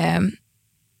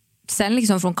sen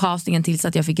liksom från castingen tills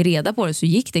att jag fick reda på det så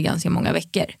gick det ganska många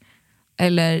veckor.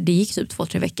 Eller det gick typ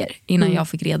 2-3 veckor innan jag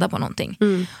fick reda på någonting.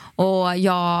 Och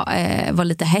jag var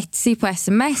lite hetsig på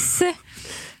sms.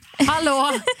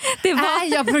 Hallå,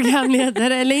 är jag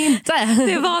programledare eller inte?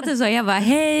 Det var typ så, jag bara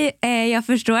hej, jag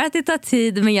förstår att det tar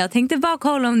tid men jag tänkte bara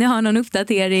kolla om ni har någon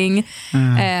uppdatering.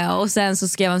 Och sen så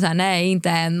skrev han så här, nej inte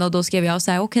än. Och då skrev jag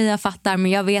så här, okej, jag fattar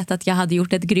men jag vet att jag hade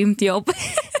gjort ett grymt jobb.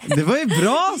 Det var ju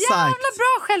bra sagt. Jävla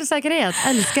bra självsäkerhet,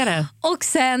 älskar det. Och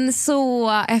sen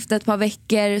så efter ett par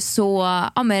veckor så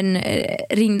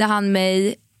ringde han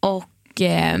mig och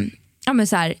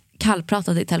så här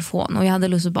kallpratade i telefon och jag hade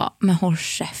lust att bara, men håll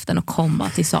käften och komma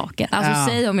till saker.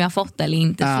 Alltså säg om jag har fått det eller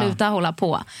inte, sluta hålla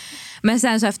på. Men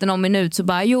sen så efter någon minut så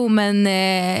bara, jo men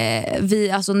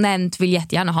vi, alltså Nent vill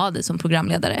jättegärna ha dig som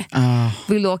programledare.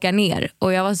 Vill du åka ner?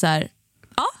 Och jag var så här,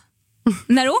 ja,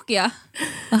 när åker jag?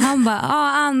 Och han bara,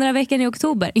 andra veckan i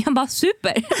oktober. Jag bara,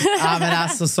 super. Ja men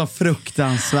alltså så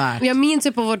fruktansvärt. Jag minns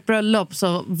ju på vårt bröllop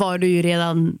så var du ju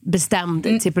redan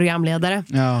bestämd till programledare.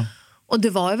 Ja. Och det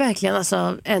var ju verkligen,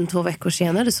 alltså 1-2 veckor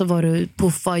senare så var du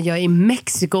puffa jag i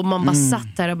Mexiko. Man bara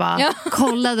satt där och bara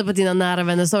kollade på dina nära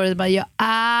vänner. Så bara, jag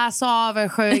är så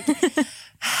avundsjuk.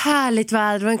 Härligt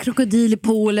väder, det var en krokodil i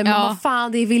poolen. Men vad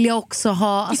fan, det vill jag också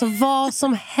ha. Alltså vad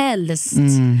som helst.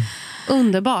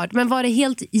 Underbart. Men var det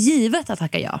helt givet att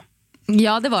tacka ja?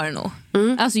 Ja, det var det nog.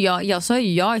 Alltså jag sa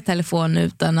ju ja i telefon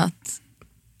utan att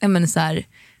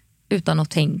utan att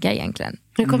tänka egentligen.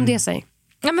 Hur kom det sig?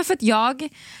 Ja, men för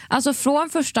att alltså från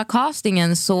första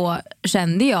castingen så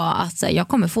kände jag att jag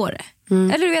kommer få det.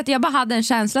 Eller du vet, jag bara hade en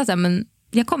känsla att men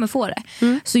jag kommer få det.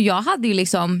 Så jag hade ju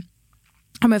liksom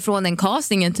från den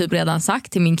castingen typ redan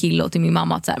sagt till min kille och till min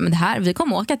mamma att men det här, vi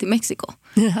kommer åka till Mexiko.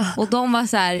 Och de var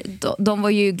så här, de var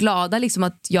ju glada liksom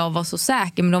att jag var så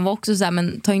säker, men de var också så här,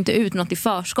 men ta inte ut något i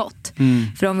förskott.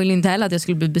 För de ville inte heller att jag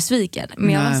skulle bli besviken. Men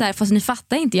jag var så här, fast ni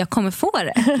fattar inte, jag kommer få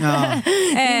det.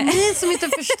 Ni som inte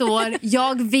förstår,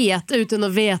 jag vet utan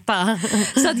att veta.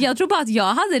 Så att jag tror bara att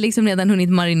jag hade liksom redan hunnit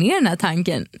marinera den här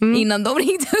tanken innan de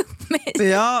ringde upp mig.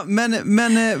 Ja,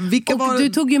 men vilka var... Du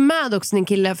tog ju med också din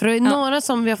kille, för det är några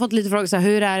som vi har fått lite frågor så här,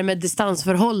 hur är det med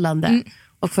distansförhållande?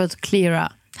 Och för att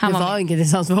cleara, det var inget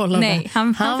distansförhållande. Nej,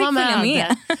 han fick följa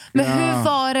med. Men hur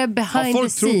var det behind the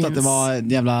scenes? Har folk trott att det var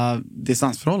ett jävla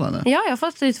distansförhållande? Ja, jag har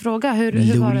fått lite fråga.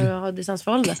 Hur var det att ha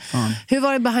distansförhållande? Hur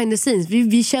var det behind the scenes?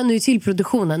 Vi känner ju till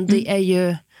produktionen. Det är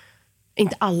ju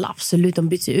inte alla, absolut. De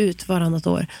byts ju ut varannat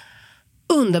år.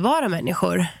 Underbara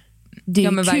människor. Det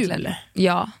är ju kul. Verkligen.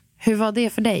 Ja. Hur var det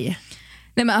för dig?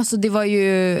 Nej, men alltså det var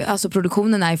ju, alltså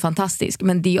produktionen är ju fantastisk,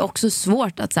 men det är också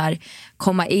svårt att så här,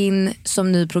 komma in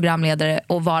som ny programledare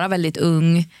och vara väldigt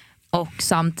ung och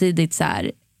samtidigt så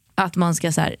här, att man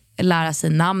ska så här, lära sig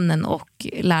namnen och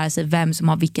lära sig vem som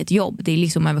har vilket jobb. Det är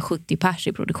liksom över 70 pers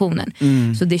i produktionen.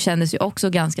 Så det kändes ju också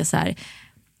ganska så här,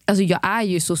 alltså jag är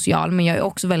ju social men jag är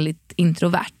också väldigt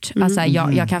introvert. Alltså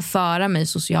jag kan föra mig i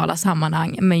sociala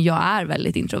sammanhang men jag är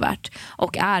väldigt introvert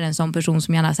och är en sån person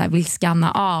som gärna så här vill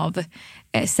skanna av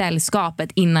sällskapet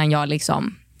innan jag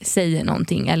liksom säger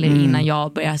någonting eller innan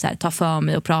jag börjar så här ta för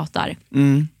mig och pratar.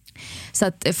 Så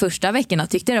att första veckorna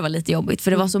tyckte jag det var lite jobbigt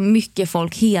för det var så mycket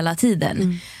folk hela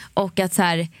tiden. Och att så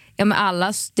här, ja men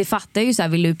alla, det fattar ju så här,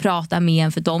 vill du prata med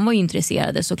en för de var ju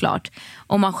intresserade såklart.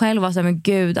 Och man själv var så här, men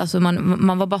gud, alltså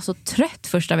man var bara så trött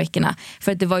första veckorna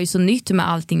för att det var ju så nytt med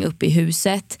allting uppe i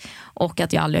huset och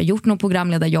att jag aldrig har gjort någon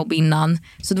programledarjobb innan.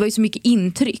 Så det var ju så mycket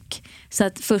intryck. Så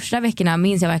att första veckorna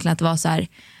minns jag verkligen att det var så här,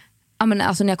 ja men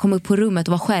alltså när jag kom upp på rummet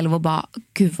och var själv och bara,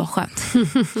 gud vad skönt.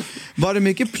 Var det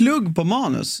mycket plugg på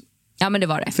manus? Ja men det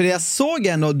var det. För jag såg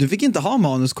ändå, du fick inte ha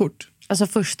manuskort. Alltså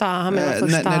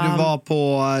när du var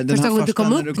på den första här gången du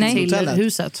kom upp till till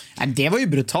huset. Ja, det var ju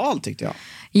brutalt tyckte jag.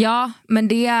 Ja, men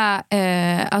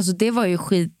alltså det var ju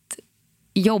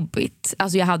skitjobbigt.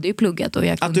 Alltså jag hade ju pluggat och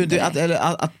jag kunde...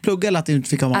 Att plugga eller att du inte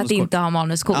fick ha manuskort? Att inte ha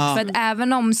manuskort. Ja. För att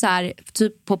även om så här,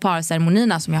 typ på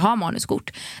parceremonierna som jag har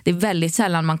manuskort, det är väldigt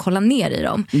sällan man kollar ner i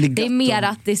dem. Det är mer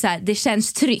att det, är så här, det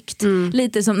känns tryggt.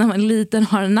 Lite som när man liten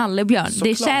har en nallebjörn.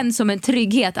 Det känns som en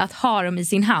trygghet att ha dem i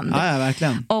sin hand. Ja,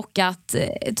 verkligen. Och att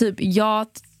typ jag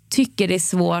tycker det är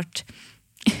svårt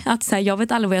att så här, jag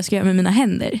vet aldrig vad jag ska göra med mina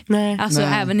händer. Alltså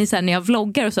även så här, när jag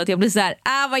vloggar och så att jag blir så här,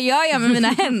 vad gör jag med mina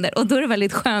händer? Och då är det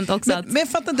väldigt skönt också att men jag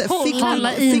fattar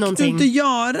inte, fick du inte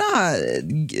göra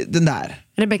den där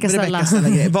Rebecca Stella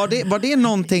var det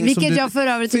någonting vilket som jag för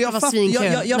övrigt tyckte var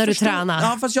svinkul när du tränar.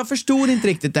 Ja, fast jag förstod inte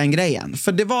riktigt den grejen.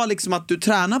 För det var liksom att du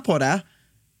tränar på det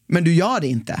men du gör det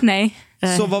inte. Nej.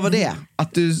 Så vad var det?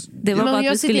 Att du... Det var bara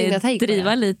att du skulle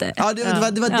driva lite. Ja, det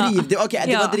var driv.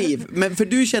 Det var driv. Men för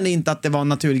du kände inte att det var en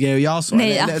naturlig grej att göra så?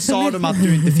 Nej, eller sa de att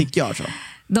du inte fick göra så?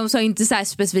 De sa inte så här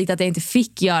specifikt att jag inte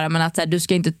fick göra, men att så här, du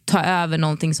ska inte ta över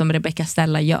någonting som Rebecca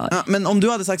Stella gör. Ja, men om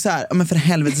du hade sagt så här, men för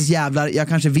helvetes jävlar, jag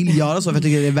kanske vill göra så för jag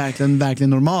tycker det är verkligen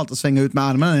normalt att svänga ut med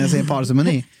armarna när jag ser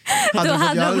parceremoni. Då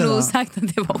hade de nog sagt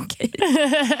att det var okej.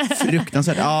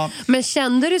 Fruktansvärt, ja. Men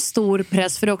kände du stor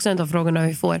press, för det är också en av frågorna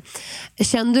vi får.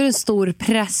 Kände du en stor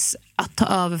press att ta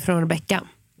över från Rebecca?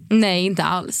 Nej, inte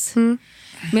alls.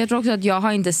 Men jag tror också att jag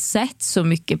har inte sett så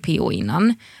mycket PO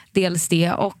innan. Dels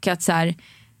det, och att så här,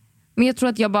 men jag tror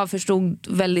att jag bara förstod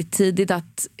väldigt tidigt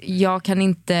att jag kan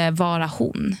inte vara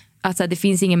hon. Alltså det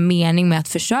finns ingen mening med att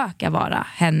försöka vara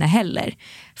henne heller.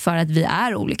 För att vi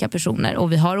är olika personer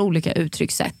och vi har olika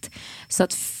uttryckssätt. Så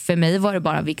att för mig var det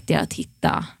bara viktigare att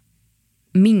hitta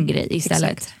min grej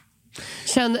istället.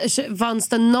 Fanns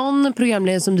det någon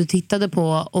programledare som du tittade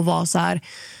på och var så här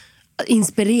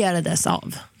inspirerades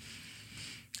av?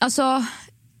 Alltså,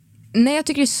 nej, jag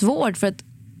tycker det är svårt för att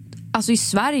alltså i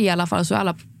Sverige i alla fall så är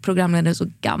alla programledare så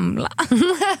gamla.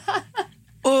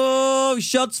 Oh,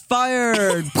 shots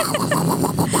fired!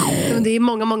 Det är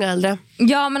många äldre.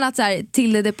 Ja, men att så här,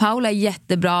 Tilde de Paula är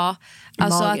jättebra.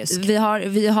 Alltså magisk. att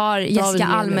vi har Jessica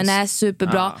Almenäs,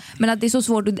 superbra. Men att det är så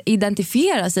svårt att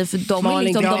identifiera sig för de är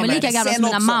lika gamla som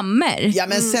mina mammor. Ja,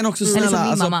 men sen också snälla,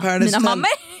 alltså mina mammor.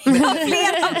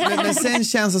 Men sen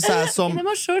känns det så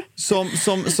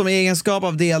här som egenskap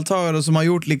av deltagare som har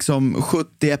gjort liksom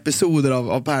 70 episoder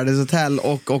av Paradise Hotel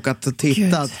och att ha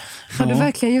tittat. Har du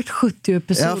verkligen gjort 70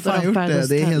 episoder av Paradise Hotel?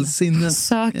 Det är helt sinnes.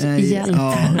 Sök hjälp.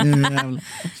 Ja,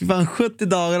 fan 70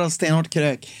 dagar av stenhårt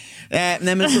krök.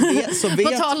 Nej, men så vet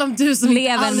på tal om du som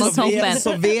lever mot toppen.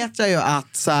 Så vet jag ju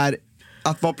att så här,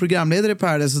 att vara programledare i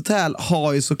Paradise Hotel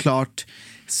har ju såklart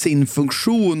sin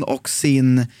funktion och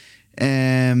sin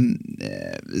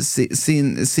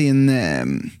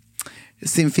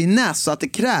finess, så att det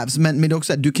krävs, men det är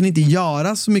också att du kan inte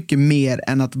göra så mycket mer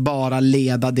än att bara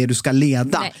leda det du ska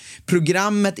leda. Nej.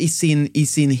 Programmet i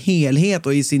sin helhet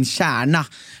och i sin kärna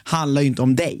handlar ju inte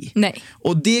om dig. Nej.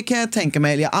 Och det kan jag tänka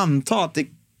mig, eller jag antar att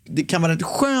det kan vara rätt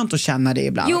skönt att känna det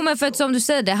ibland. Jo, men för att som du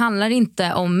säger, det handlar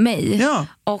inte om mig. Ja.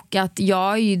 Och att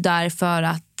jag är ju där för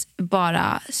att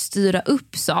bara styra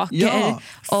upp saker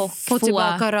och få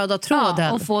tillbaka röda tråden.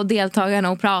 Ja, och få deltagarna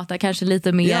att prata kanske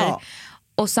lite mer. Ja.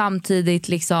 Och samtidigt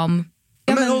liksom...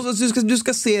 Du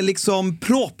ska se liksom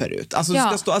proper ut. Alltså, Ja. du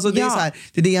ska stå, alltså det är så här,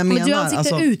 det är det jag menar. Men du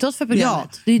ansiktar utåt för programmet.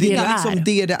 Ja, det är det är liksom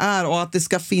det är, och att det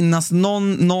ska finnas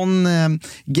någon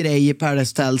grej i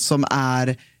Paradise Hotel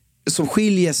som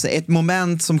skiljer sig, ett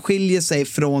moment som skiljer sig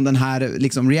från den här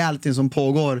liksom realityn som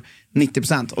pågår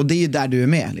 90%, och det är ju där du är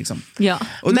med liksom. Ja.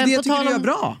 Och det är Men det på jag tycker tal du om- gör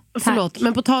bra. Förlåt,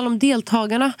 men på tal om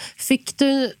deltagarna, fick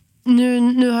du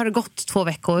nu har det gått 2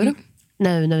 veckor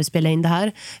nu när vi spelar in det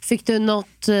här. Fick du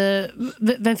något,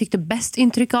 vem fick du bäst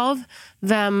intryck av?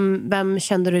 Vem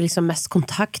kände du liksom mest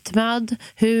kontakt med?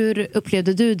 Hur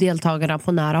upplevde du deltagarna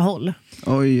på nära håll?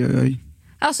 Oj.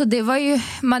 Alltså det var ju,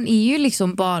 man är ju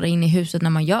liksom bara inne i huset när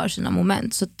man gör sina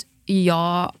moment. Så att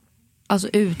jag, alltså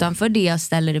utanför det jag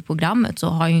ställer i programmet så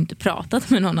har jag ju inte pratat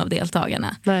med någon av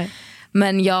deltagarna. Nej.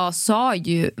 Men jag sa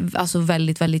ju alltså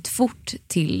väldigt, väldigt fort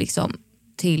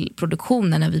till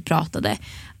produktionen när vi pratade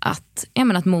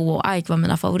att Mo och Ike var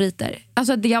mina favoriter.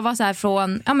 Alltså jag var så här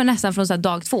från nästan från så här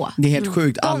dag 2. Det är helt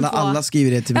sjukt. Alla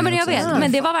skriver det till mig. Men jag vet,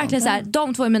 men det var verkligen så här,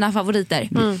 de 2 är mina favoriter.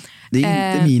 Det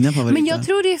är inte mina favoriter. Men jag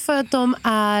tror det är för att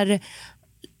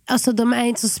de är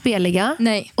inte så speliga.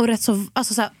 Nej. Och rätt så,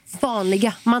 alltså så här,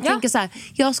 vanliga. Man tänker så här,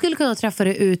 jag skulle kunna träffa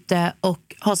dig ute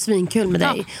och ha svinkul med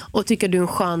dig och tycker du är en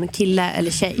skön kille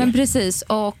eller tjej. Men precis,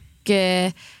 och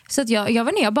så att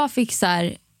jag bara fick så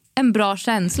här en bra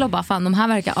känsla och bara fan, de här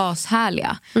verkar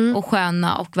ashärliga och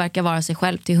sköna och verkar vara sig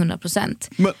själv till 100%.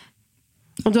 Men,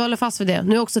 Och du håller fast vid det.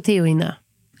 Nu är också Theo inne.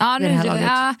 Ja, vid det här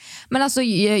laget. men alltså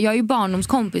jag är ju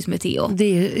barndomskompis med Theo.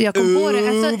 Jag kom på det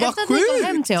efter att ni kom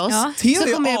hem till oss. Ja. Theo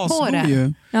Så kom är jag på asgod det.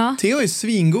 ju. Ja. Theo är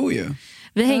svingod ju.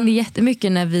 Vi hängde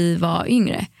jättemycket när vi var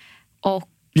yngre. Och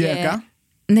Göka?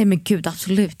 nej men gud,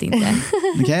 absolut inte.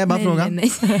 Okej, jag bara fråga.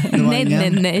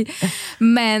 Nej.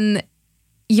 Men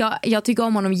jag tycker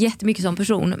om honom jättemycket som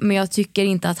person, men jag tycker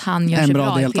inte att han gör En sig bra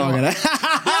bra deltagare.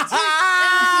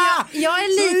 Jag är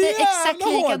lite Så jävla exakt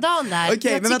hård. likadan där.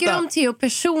 Okej, jag men tycker vänta. om Theo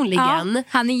personligen. Ja,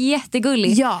 han är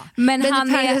jättegullig. Ja, men han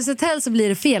i Paradise Hotel så blir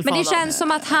det fel för Men det honom. känns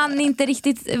som att han inte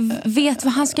riktigt vet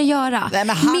vad han ska göra. Nej,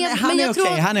 men han är jag tror-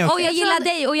 okej. Han är Och okej. jag gillar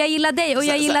dig, och jag gillar dig, och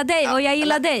jag gillar dig, och jag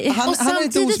gillar dig. Han Och är lite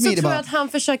samtidigt så osmidig tror bara. jag att han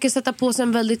försöker sätta på sig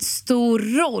en väldigt stor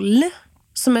roll.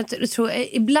 som jag tror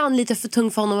är ibland lite för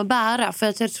tung för honom att bära. För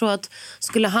att jag tror att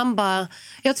skulle han bara...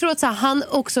 Jag tror att så här, han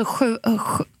också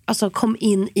alltså kom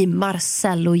in i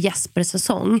Marcel och Jespers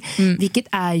säsong. Vilket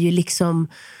är ju liksom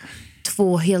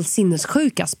 2 helt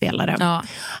sinnessjuka spelare. Ja.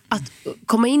 Att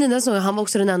komma in i den säsongen, han var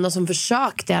också den enda som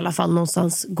försökte i alla fall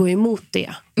någonstans gå emot det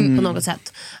på något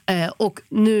sätt. Och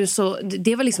nu så,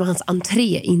 det var liksom hans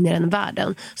entré in i den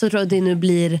världen. Så jag tror att det nu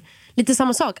blir lite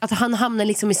samma sak. Att han hamnar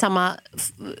liksom i samma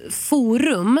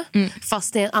forum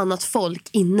fast det är ett annat folk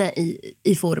inne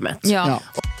i forumet. Ja.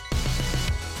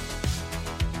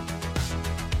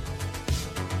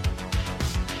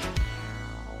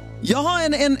 Jag har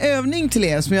en övning till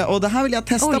er som och det här vill jag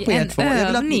testa på er två.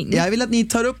 Jag vill att ni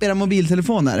tar upp era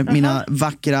mobiltelefoner, mina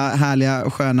vackra, härliga,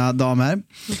 sköna damer.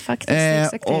 Faktiskt,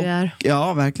 exakt det är.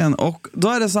 Ja, verkligen. Och då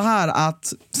är det så här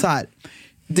att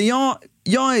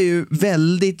jag är ju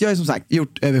jag har som sagt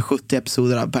gjort över 70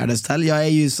 episoder av Paradise Hotel. Jag är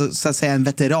ju så att säga en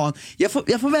veteran. Jag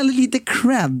får väldigt lite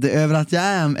cred över att jag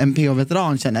är en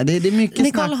PH-veteran, känner. Det är mycket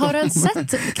Nicole, snack har du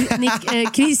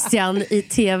sett Christian i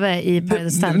tv i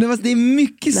Paradise Hotel? Det är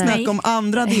mycket snack om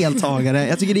andra deltagare.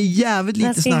 Jag tycker det är jävligt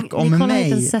lite snack om Nicole mig.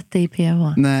 Nicole har inte sett det i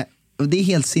PH. Nej. Och det är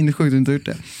helt sinnessjukt att du inte har gjort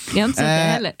det. Jag har inte sett det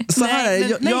heller. Så här är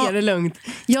det. Nej, är det lugnt.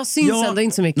 Jag syns ändå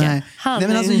inte så mycket. Nej.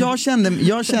 Men alltså,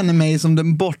 jag känner mig som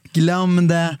den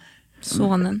bortglömde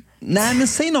sonen. Nej, men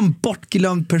säg någon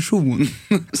bortglömd person.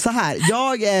 Så här,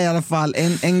 jag är i alla fall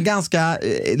en ganska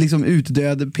liksom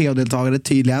utdöd PH-deltagare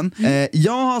tydligen.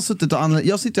 Jag sitter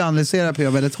och analyserar PH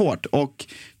väldigt hårt och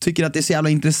tycker att det är så jävla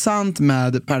intressant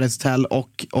med Paradise Hotel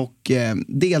och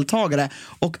deltagare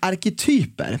och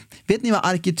arketyper. Vet ni vad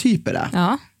arketyper är?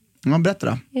 Ja. Man berättar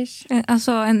då.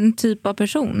 Alltså en typ av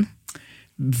person.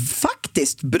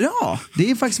 Faktiskt, bra.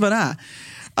 Det är faktiskt vad det är.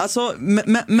 Alltså,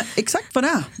 exakt vad det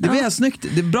är. Det blir snyggt.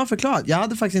 Det är bra förklarat. Jag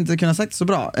hade faktiskt inte kunnat sagt det så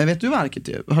bra. Vet du vad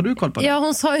arketyp? Har du koll på det? Ja,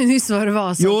 hon sa ju nyss vad det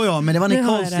var. Så. Jo, men det var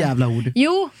Nicoles jävla ord.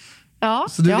 Jo. Ja,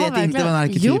 så du vet verkligen. inte vad en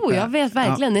arketyp är? Jo, jag vet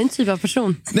verkligen. Det är en typ av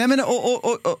person. Nej, men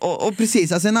och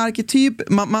precis. Alltså en arketyp,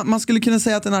 man skulle kunna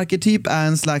säga att en arketyp är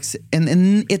en slags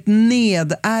ett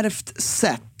nedärvt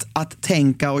sätt att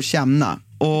tänka och känna.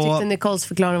 Jag tyckte Nicoles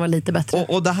förklaring var lite bättre.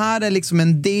 Och det här är liksom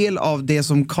en del av det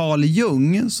som Carl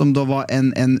Jung, som då var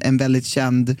en väldigt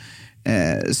känd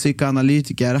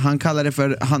psykoanalytiker, han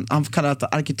kallar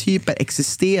att arketyper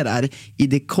existerar i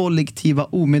det kollektiva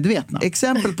omedvetna.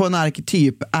 Exempel på en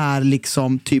arketyp är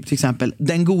liksom till exempel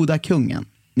den goda kungen.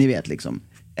 Ni vet liksom.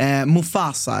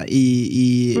 Mufasa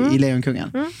i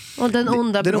Lejonkungen. Och den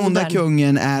onda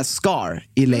kungen är Scar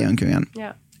i Lejonkungen.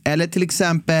 Ja. Eller till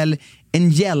exempel en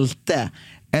hjälte.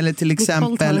 Eller till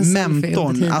exempel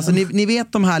mentorn. Alltså ni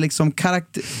vet de här liksom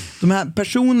de här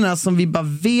personerna som vi bara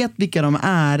vet vilka de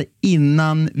är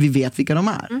innan vi vet vilka de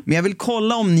är. Men jag vill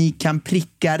kolla om ni kan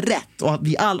pricka rätt och att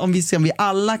om vi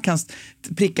alla kan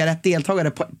pricka rätt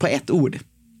deltagare på ett ord.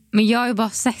 Men jag har ju bara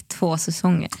sett 2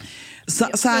 säsonger.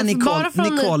 Så här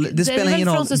Nicole, det spelar ingen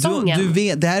roll. Du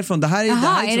vet, det här är från...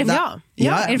 Jaha,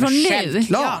 är det från nu?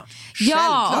 Självklart.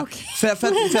 Ja. För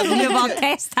det var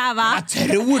test här, va? Jag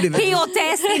tror det.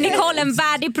 PH-test, Nicole, en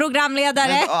värdig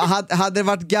programledare. Hade det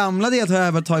varit gamla deltagare hade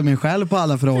jag bara tagit mig själv på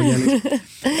alla frågor.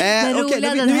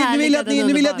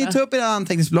 Nu vill jag att ni tar upp era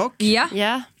anteckningsblock.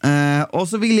 Ja. Och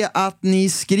så vill jag att ni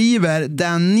skriver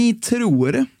den ni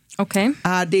tror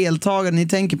är deltagare ni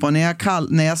tänker på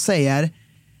när jag säger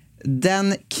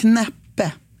den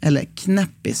knäppe eller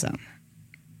knäppisen.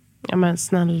 Ja, men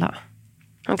snälla.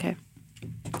 Okej.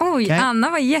 Oj, Anna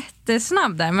var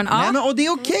jättesnabb där. Men, nej, men, och det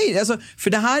är okej. Alltså, för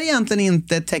det här är egentligen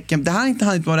inte ett tecken. Det här är inte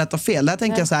handlat om rätt och fel. Där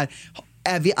tänker jag så här,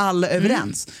 är vi alla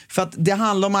överens? För att det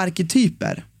handlar om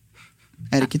arketyper.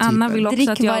 Anna vill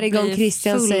också att jag varje gång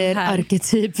Christian säger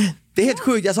arketyp. Det är helt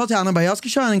sjukt. Jag sa till Anna, jag ska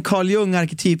köra en Carl Jung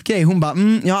arketypgrej. Hon bara,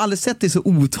 jag har aldrig sett dig så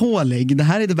otålig. Det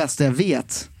här är det bästa jag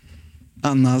vet.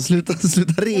 Anna, sluta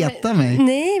reta mig.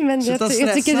 Nej, men jag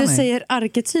tycker du säger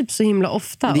arketyp så himla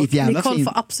ofta. Det är jävla Nicole fint.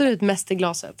 får absolut mest i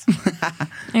glaset.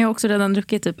 Jag har också redan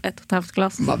druckit typ 1,5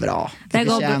 glas. Vad bra. Det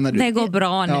går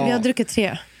bra nu. Ja. Vi har druckit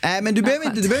 3. Men du behöver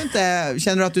inte,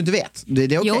 känner du att du inte vet? Det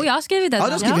är okay. Jo, jag har skrivit det. Ja,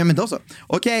 då skriver jag med det också.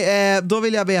 Okej, då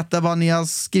vill jag veta vad ni har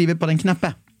skrivit på den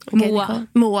knappe.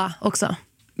 Moa också.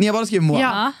 Ni har bara skrivit Moa?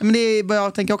 Ja. Men det är vad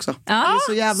jag tänker också. Ja.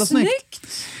 Det är så jävla snyggt.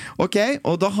 Okej,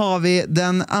 och då har vi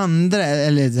den andra,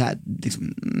 eller det här,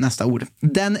 liksom, nästa ord.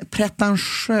 Den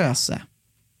pretentiöse.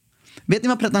 Vet ni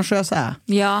vad pretentiösa är?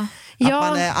 Ja. Att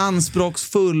man är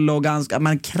anspråksfull och ganska,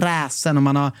 man är kräsen och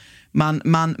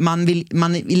man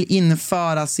vill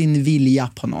införa sin vilja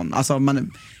på någon. Alltså man är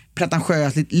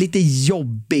pretentiös, lite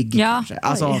jobbig kanske.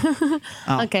 Alltså,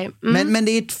 Okay. Men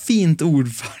det är ett fint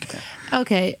ord för det.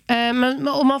 Okej, men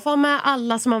om man får med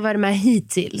alla som har varit med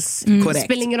hittills. Korrekt.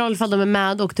 Spelar ingen roll ifall de är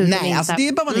med och ut. Nej, alltså det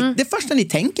är bara det första ni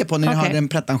tänker på när ni har en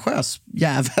pretentiös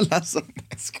jävel. Alltså.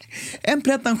 En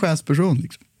pretentiös person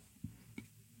liksom.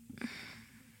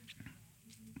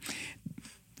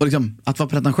 Och liksom, att vara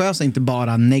pretentiös är inte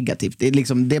bara negativt. Det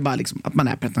är bara liksom att man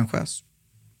är pretentiös.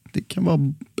 Det kan vara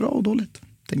bra och dåligt,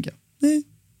 tänker jag. Nej.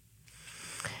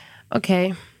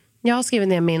 Okej, jag har skrivit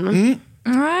ner min.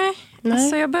 Nej,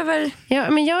 alltså jag behöver... Ja,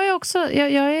 men jag är också...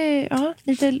 Jag är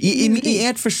lite... I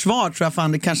ert försvar tror jag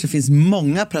fan det kanske finns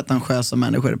många pretentiösa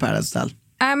människor i Paradise Hotel.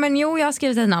 Men jo, jag har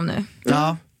skrivit ett namn nu.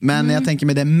 Ja, men jag tänker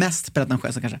med det mest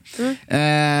pretentiösa kanske.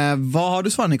 Vad har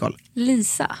du svarat, Nicole?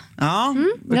 Lisa. Ja,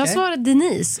 okay. Jag svarade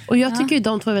Denise. Och jag tycker ju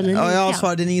de två är väldigt lika. Ja, jag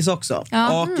svarade Denise också.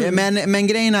 Ja. Och, men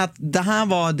grejen är att det här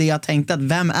var det jag tänkte, att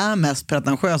vem är mest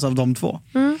pretentiös av de två?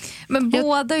 Men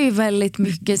båda är ju väldigt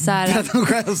mycket så här...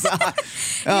 Pretentiösa.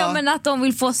 Ja, men att de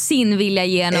vill få sin vilja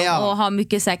igenom och ha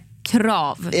mycket så här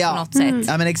krav på något sätt.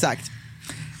 Ja, men exakt.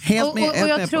 Helt med, och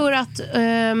jag tror att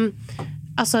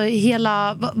alltså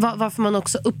hela varför man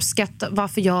också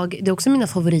uppskattar, det är också mina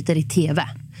favoriter i tv.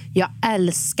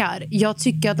 Jag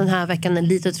tycker att den här veckan är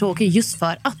lite tråkig just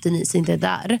för att Denise inte är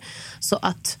där. Så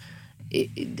att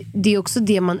det är också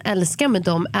det man älskar med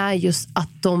dem, är just att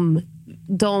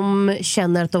de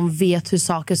känner att de vet hur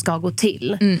saker ska gå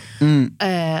till.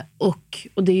 Och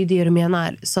det är ju det du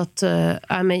menar. Så att,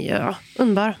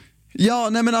 underbar. Ja,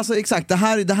 nej men alltså exakt, det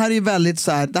här är ju väldigt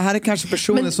så här, det här är kanske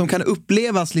personer som kan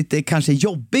upplevas lite kanske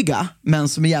jobbiga, men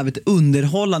som är jävligt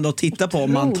underhållande att titta på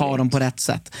om man tar dem på rätt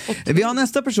sätt. Vi har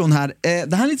nästa person här,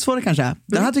 det här är lite svårare kanske.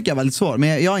 Den här tycker jag var lite svår,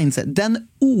 men jag inser, den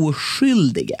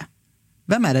oskyldige.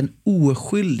 Vem är den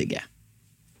oskyldige?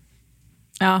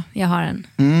 Ja, jag har en.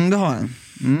 Du har en.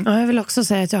 Ja, jag vill också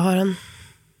säga att jag har en.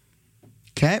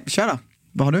 Okej, kör då.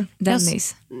 Vad har du?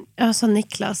 Dennis. Jag sa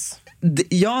Niklas.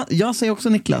 Jag säger också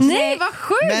Niklas. Nej, vad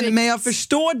sjukt! Men jag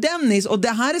förstår Dennis, och det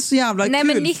här är så jävla kul. Nej,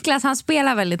 men Niklas, han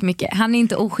spelar väldigt mycket. Han är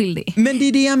inte oskyldig. Men det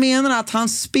är det jag menar, att han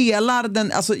spelar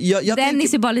den... Alltså,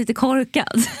 Dennis är bara lite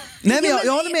korkad. Nej, men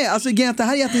jag håller med. Alltså, det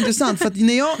här är jätteintressant. För att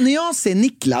när jag ser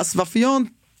Niklas, varför jag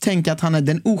tänker att han är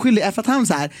den oskyldiga är för att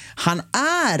han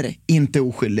är inte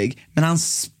oskyldig, men han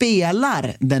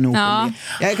spelar den oskyldiga.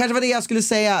 Ja. Kanske var det jag skulle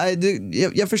säga.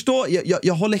 Jag förstår,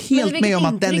 jag håller helt med om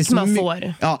att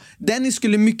Dennis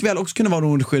skulle mycket väl också kunna vara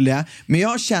oskyldiga, men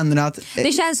jag känner att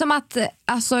det känns som att,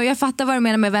 alltså, jag fattar vad du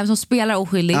menar med vem som spelar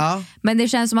oskyldig, men det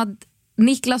känns som att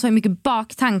Niklas har mycket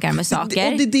baktankar med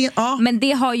saker. Men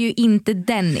det har ju inte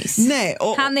Dennis. Nej,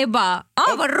 han är bara,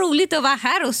 vad roligt att vara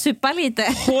här och supa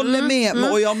lite. Håller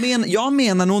med. Och jag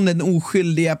menar nog den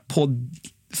oskyldiga på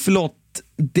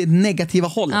det negativa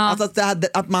hållet. Alltså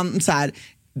att man så här,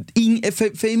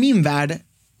 för i min värld,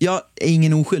 jag är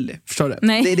ingen oskyldig, förstår du?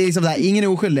 Nej. Det är liksom där, ingen är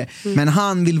oskyldig, men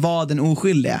han vill vara den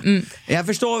oskyldiga. Jag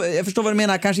förstår vad du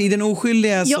menar. Kanske i den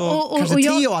oskyldiga kanske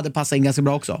Theo hade passat in ganska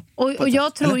bra också. Och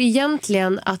jag tror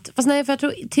egentligen att, för jag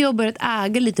tror Theo börjat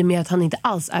äga lite mer att han inte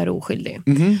alls är oskyldig.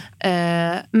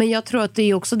 Men jag tror att det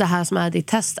är också det här som är ditt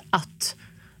test, att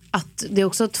det är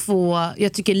också två,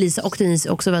 jag tycker Lisa och Denise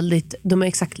är också väldigt, de är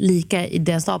exakt lika i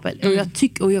den stapel.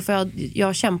 Och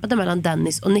jag kämpade mellan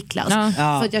Dennis och Niklas.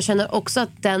 För att jag känner också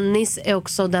att Dennis är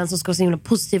också den som ska vara så himla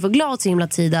positiv och glad så himla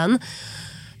tiden.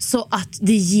 Så att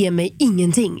det ger mig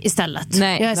ingenting istället.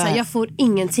 Jag får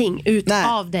ingenting ut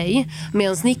av dig.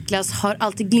 Medan Niklas har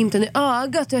alltid glimten i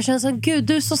ögat. Och jag känner så, gud,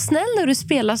 du är så snäll när du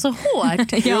spelar så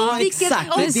hårt. Exakt,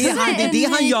 det är det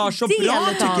han gör så bra,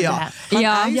 tycker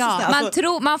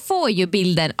jag. Man får ju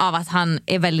bilden av att han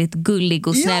är väldigt gullig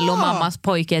och snäll och mammas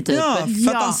pojke typ.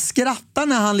 För att han skrattar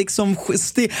när han liksom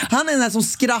han är den som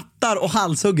skrattar och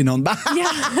halshugger någon.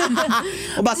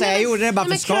 Och bara säger, jag gjorde det bara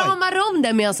för skoj. Men kramar om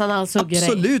det medan han halshugger dig.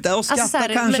 Absolut, och skrattar alltså,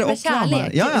 kanske med och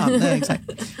kramar. Nej, exakt.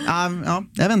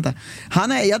 Jag vet inte.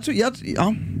 Han är,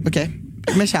 okej.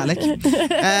 Med kärlek.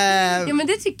 Ja, men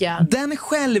det tycker jag. Den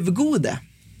självgode.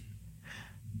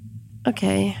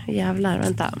 Okej, jävlar,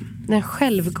 vänta. Den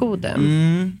självgode.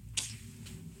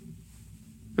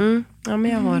 Ja,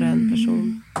 men jag har en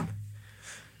person.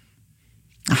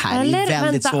 Det här är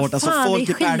väldigt svårt. Alltså, folk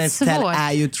i Paradise Hotel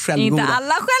är ju självgoda. Inte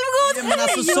alla självgoda. Men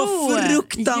alltså så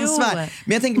fruktansvärt.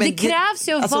 Men jag tänker, det krävs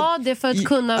ju att vara det för att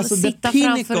kunna sitta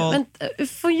framför.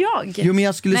 Får jag? Jo, men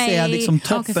jag skulle säga liksom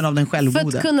toppen av den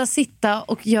självgoda. För att kunna sitta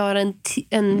och göra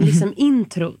en liksom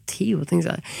intro.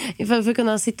 För att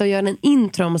kunna sitta och göra en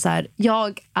intro om så här,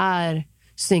 jag är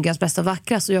snyggast, bäst och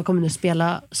vackrast och jag kommer nu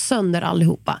spela sönder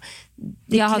allihopa.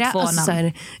 Jag har 2 namn. Så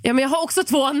här, men jag har också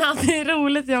 2 namn. Det är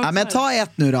roligt. Men ta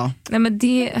ett nu då. Nej, men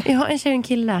jag har en tjej och en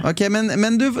kille. Okej,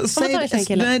 men du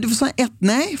får säga ett.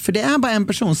 Nej, för det är bara en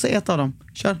person. Säg ett av dem.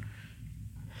 Kör.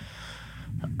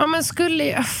 Ja, men skulle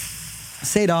jag...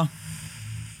 Säg då.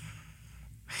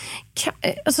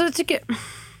 Alltså jag tycker...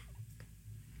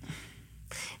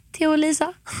 Theo och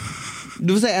Lisa.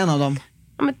 Du får säga en av dem.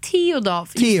 Ja, men Theo då.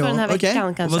 Theo, för den här veckan,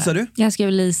 okej. kanske. Vad sa du? Jag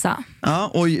skrev Lisa.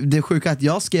 Ja, och det sjuka är att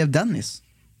jag skrev Dennis.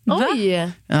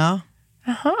 Oj! Ja.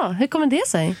 Jaha, hur kommer det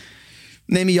sig?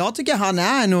 Nej, men jag tycker han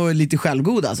är nog lite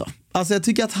självgod alltså. Alltså jag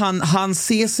tycker att han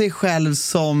ser sig själv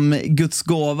som Guds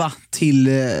gåva till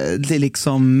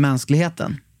liksom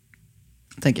mänskligheten.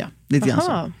 Tänker jag. Lite grann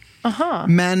så. Aha.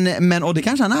 Men, och det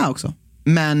kanske han är också.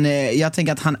 Men jag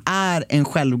tänker att han är en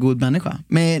självgod människa.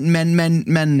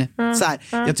 Men så här,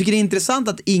 jag tycker det är intressant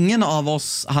att ingen av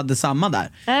oss hade samma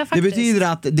där. Det betyder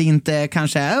att det inte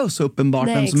kanske är så uppenbart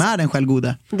vem som är den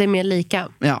självgode. Det är mer lika.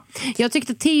 Ja. Jag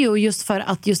tyckte Theo, just för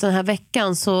att just den här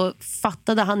veckan så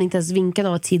fattade han inte ens vinkeln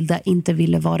av att Tilda inte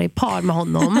ville vara i par med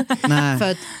honom.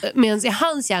 För att medan i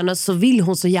hans hjärna så vill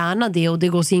hon så gärna det, och det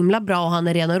går så himla bra och han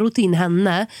är redan rott in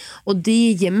henne. Och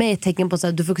det ger mig ett tecken på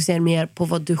att du fokuserar mer på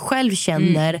vad du själv känner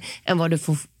än vad du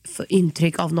får för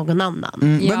intryck av någon annan.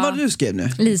 Men vad du skrev nu?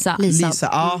 Lisa.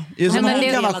 Ja, just som hon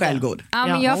kan vara självgod. Ja,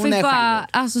 men jag fick bara,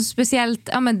 alltså speciellt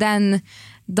den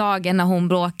dagen när hon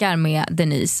bråkar med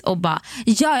Denise och bara,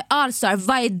 jag är Allstar,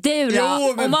 vad är du då?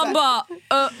 Och man bara,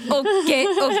 okej.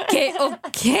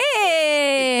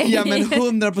 Ja, men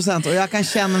 100%. Och jag kan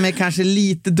känna mig kanske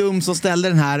lite dum som ställde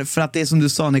den här, för att det är som du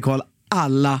sa, Nicole,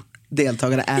 alla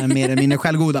deltagare är mer eller mindre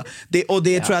självgoda. Det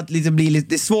tror jag att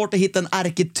det är svårt att hitta en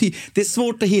arketyp. Det är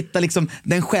svårt att hitta liksom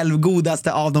den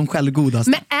självgodaste av de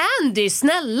självgodaste. Men Andy,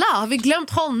 snälla, har vi glömt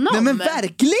honom? Nej, men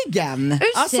verkligen.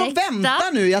 Ursäkta? Alltså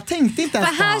vänta nu, jag tänkte inte ens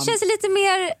Men på han han. känns lite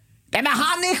mer... Nej, men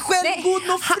han är självgod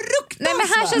och fruktansvärt. Nej, men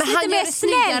han känns lite mer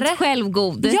snällt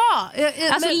självgod. Ja,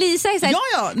 alltså Lisa är såhär,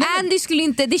 Andy skulle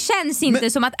inte, det känns inte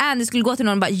som att Andy skulle gå till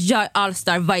någon och bara, jag är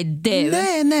Allstar, vad är du?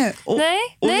 Nej.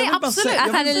 Nej, absolut.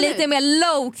 Att han är lite mer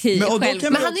low-key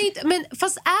själv. Men han är inte,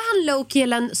 fast är han low-key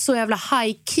eller så jävla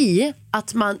high-key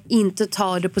att man inte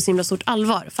tar det på så himla stort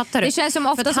allvar? Fattar du? Det känns som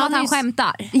ofta som att han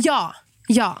skämtar.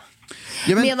 Ja.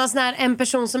 Medan när en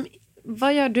person som...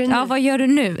 Vad gör du nu? Ja, vad gör du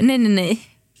nu? Nej.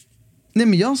 Nej,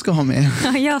 men jag ska ha med.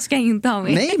 Jag ska inte ha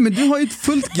med. Nej, men du har ju ett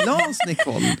fullt glas,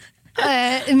 Nicole.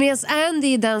 Medan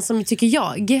Andy är den som, tycker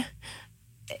jag,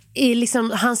 är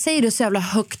liksom, han säger det så jävla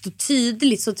högt och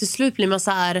tydligt, så till slut blir man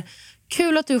så här: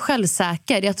 kul att du är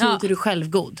självsäker, jag tror inte du är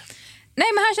självgod. Nej,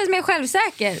 men han känns mer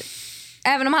självsäker.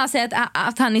 Även om han säger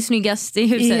att han är snyggast i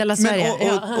huset. I hela Sverige.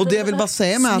 Och det jag vill bara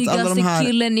säga med att alla de här...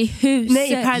 killen i huset.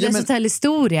 Nej, Paradise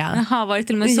Hotel-historia. Jaha, var det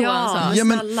till och med så han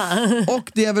sa?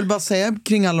 Och det jag vill bara säga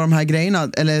kring alla de här grejerna,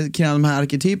 eller kring alla de här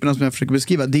arketyperna som jag försöker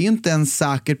beskriva, det är ju inte ens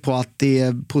säkert på att det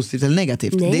är positivt eller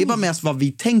negativt. Nej. Det är bara mest vad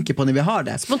vi tänker på när vi hör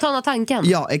det. Spontana tanken.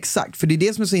 Ja, exakt. För det är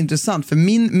det som är så intressant. För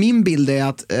min bild är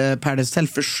att Paradise Hotel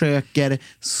försöker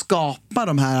skapa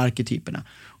de här arketyperna.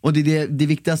 Och det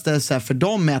viktigaste så här, för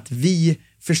dem är att vi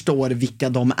förstår vilka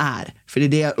de är. För det är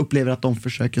det jag upplever att de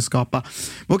försöker skapa.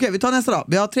 Okej, vi tar nästa då.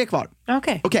 Vi har 3 kvar.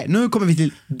 Okej, nu kommer vi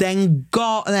till den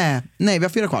Nej, vi har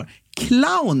 4 kvar.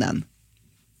 Clownen.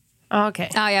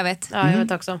 Okej. Ja, jag vet. Ja, jag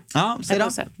vet också. Ja, säg då.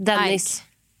 Dennis.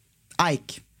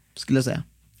 Ike, skulle jag säga.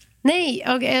 Nej,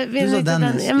 okej. Du sa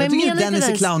Dennis. Jag tycker Dennis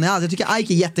är clown. Jag tycker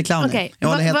Ike är jätteclown. Okej,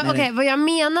 vad jag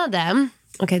menade...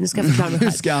 Okej, nu ska jag förklara mig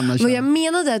själv. Vad jag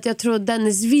menade är att jag tror att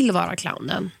Dennis vill vara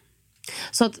clownen.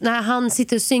 Så att när han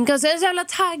sitter och synkar så är han så jävla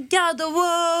taggad och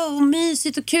wow,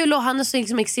 mysigt och kul. Och han är så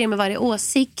liksom extrem med varje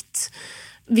åsikt.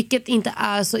 Vilket inte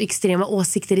är så extrema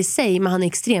åsikter i sig, men han är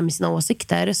extrem i sina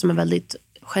åsikter som är väldigt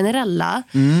generella.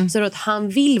 Så att han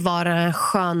vill vara den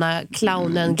sköna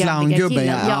clownen, clowngubben,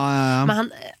 ja.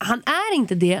 Men han är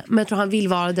inte det, men jag tror han vill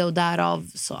vara det, och därav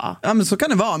så. Ja, men så kan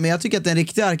det vara, men jag tycker att den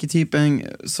riktiga arketypen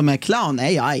som är clown är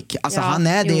ju Ike. Alltså han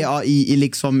är det i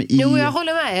liksom i... Jo, jag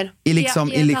håller med er.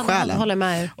 I själen. Håller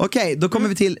med er. Okej, då kommer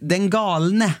vi till den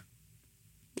galne.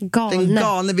 Den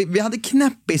galne. Vi hade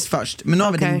knäppis först, men nu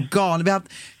har vi den galne. Vi har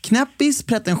haft knäppis,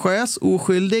 pretentiös,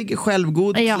 oskyldig,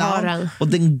 självgod, clown och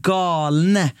den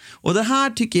galne. Och det här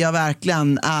tycker jag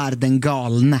verkligen är den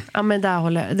galne. Ja, men där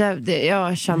håller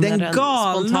jag känner den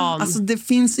galna, spontan. alltså det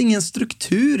finns ingen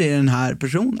struktur i den här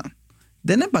personen.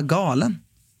 Den är bara galen.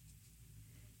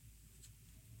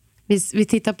 Vi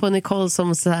tittar på Nicole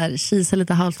som så här kisar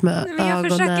lite halvt med ögonen. Jag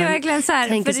försöker verkligen så här,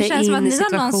 för det känns som att ni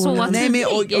har någon så tydlig.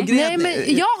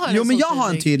 Jag har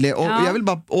en tydlig. Och jag vill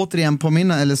bara återigen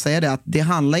påminna eller säga det, att det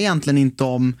handlar egentligen inte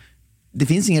om, det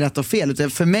finns ingen rätt och fel,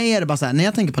 utan för mig är det bara så här, när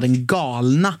jag tänker på den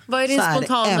galna, vad är din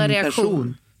spontana reaktion?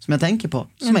 Person som jag tänker på.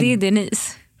 Som det är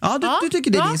Denise. Ja, du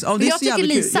tycker Denise. Ja, jag tycker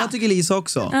Lisa. Jag tycker Lisa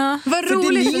också. Ja. Vad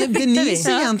roligt.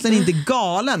 Denise är egentligen inte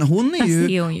galen. Hon är ju...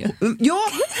 Ja,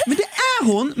 men det är är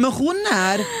hon, men hon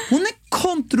är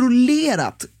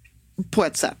kontrollerat på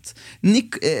ett sätt.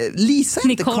 Lisa är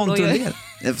inte kontrollerad.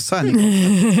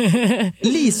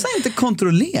 Lisa är inte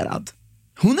kontrollerad.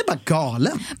 Hon är bara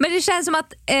galen. Men det känns som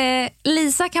att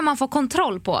Lisa kan man få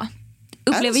kontroll på.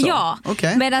 Upplever jag.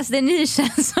 Okay. Medan Denise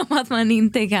känns som att man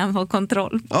inte kan få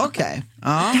kontroll på. Okej.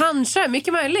 Kanske,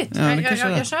 mycket möjligt. Ja,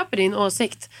 jag köper din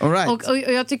åsikt. All right. Och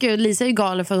jag tycker Lisa är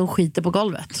galen för att hon skiter på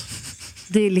golvet.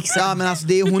 Det är liksom... Ja, men alltså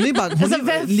hon är bara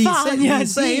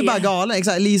Lisa är ju bara galen.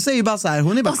 Exakt. Lisa är ju bara så här,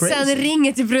 hon är bara och crazy. Sen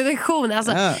ringer till produktion.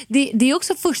 Alltså, det är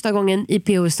också första gången i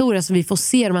PH-historia som vi får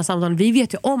se de här samtalen. Vi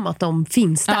vet ju om att de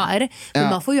finns där, men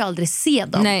man får ju aldrig se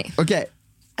dem. Nej. Okej.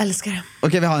 Älskar det.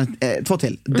 Okej, vi har 2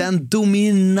 till. Den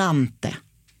dominante.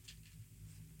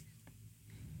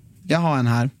 Jag har en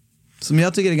här som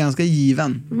jag tycker är ganska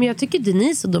given. Men jag tycker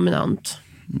Denise är dominant.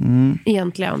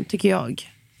 Egentligen, tycker jag.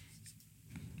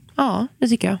 Ja, det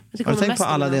tycker jag. Har du tänkt på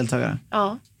alla deltagare?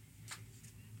 Ja.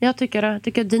 Jag tycker det. Jag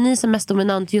tycker Denise är mest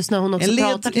dominant just när hon också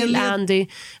pratar till Andy.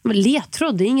 Men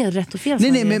ledtråd, det är ingen rätt och fel.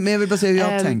 Nej, men jag vill bara säga hur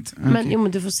jag har tänkt.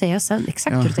 Men du får säga sen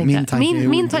exakt hur du tänkte.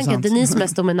 Min tanke är att Denise är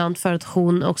mest dominant för att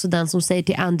hon är också den som säger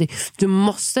till Andy, du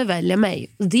måste välja mig.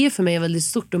 Det är för mig ett väldigt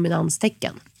stort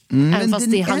dominanstecken. Även fast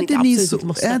han inte absolut inte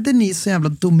måste. Är Denise så jävla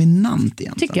dominant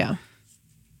egentligen? Tycker jag.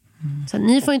 Så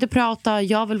ni får inte prata,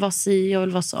 jag vill vara si, jag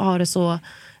vill ha det så.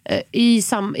 Det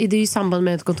är ju samband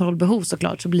med ett kontrollbehov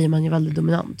såklart, så blir man ju väldigt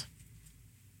dominant.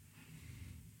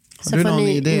 Har du någon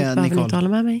idé, Nicole? Inte hålla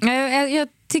med mig. Jag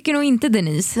tycker nog inte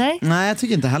Denise. Nej, jag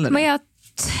tycker inte heller det. Men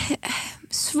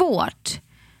svårt.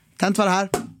 Tänt var det här.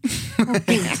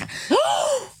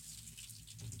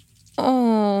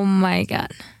 Oh my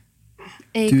god.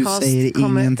 Du säger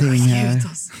ingenting här.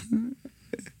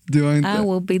 Du har inte... I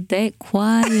will be there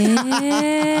quiet.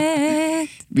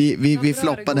 Vi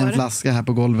floppade en flaska här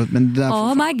på golvet, men därför...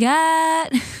 Oh my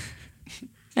god.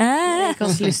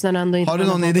 Ändå inte. Har du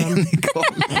någon idé, Nicole?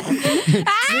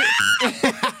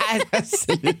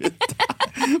 Sluta.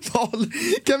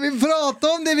 Kan vi prata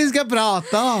om det vi ska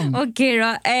prata om? Okej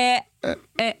då.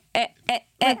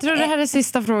 Jag tror det här är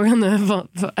sista frågan nu. Vad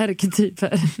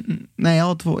arketyper? Nej,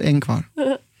 jag har en kvar.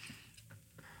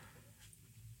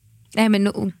 Nej,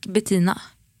 men Bettina.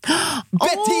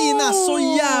 Bettina,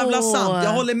 så jävla sant.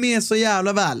 Jag håller med så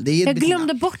jävla väl. Det är jag Bettina.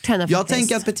 Glömde bort henne faktiskt. Jag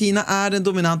tänker att Bettina är den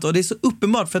dominanta, och det är så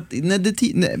uppenbart för att när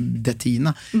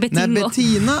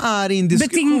Bettina är i en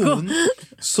diskussion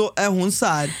så är hon så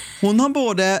här, hon har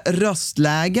både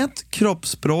röstläget,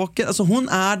 kroppsspråket, alltså hon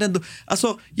är den,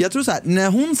 alltså jag tror så här, när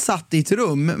hon satt i ett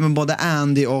rum med både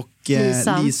Andy och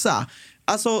Lisa.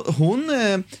 Alltså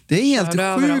det är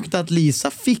helt sjukt att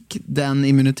Lisa fick den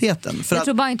immuniteten. För jag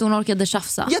tror bara inte hon orkade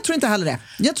tjafsa. Jag tror inte heller det.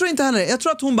 Jag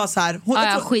tror att hon bara så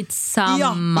här.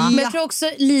 Skitsamma. Men jag tror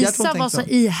också Lisa var så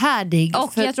ihärdig.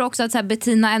 Och jag tror också att så här,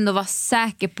 Bettina ändå var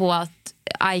säker på att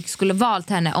Ike skulle valt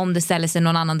henne om det ställer sig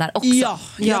någon annan där också. Ja,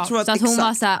 jag tror att så att hon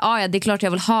var så här, det är klart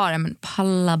jag vill ha det, men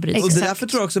palla bryt. Och därför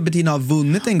tror jag också att Bettina har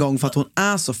vunnit en gång, för att hon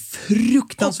är så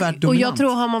fruktansvärt dominant. Och jag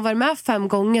tror, har man varit med 5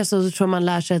 gånger så tror man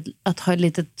lär sig att ha ett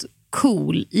litet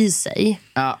cool i sig.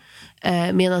 Ja.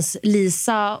 Medan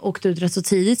Lisa åkte ut rätt så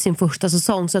tidigt sin första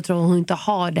säsong, så jag tror hon inte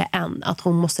har det än. Att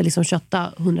hon måste liksom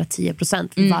kötta 110%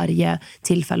 vid varje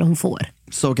tillfälle hon får.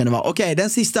 Så kan det vara. Okej, den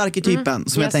sista arketypen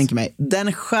som jag tänker mig.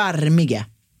 Den charmige.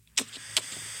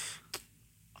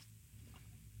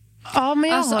 Ja, men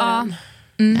jag har den.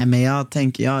 Nej, men jag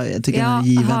tycker den är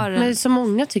given. Men det är så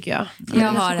många tycker jag.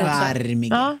 Jag har den.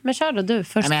 Charmige. Ja, men kör då du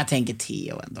först. Nej, men jag tänker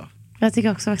Theo ändå. Jag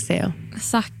tycker också faktiskt det.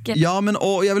 Zacke. Ja, men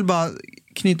jag vill bara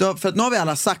knyta upp, för att nu har vi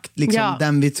alla sagt liksom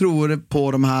den vi tror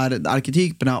på, de här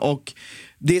arketyperna, och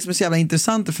det som är så jävla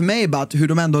intressant för mig är bara att hur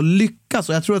de ändå lyckas,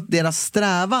 och jag tror att deras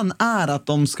strävan är att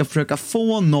de ska försöka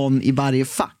få någon i varje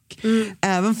fack.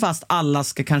 Även fast alla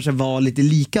ska kanske vara lite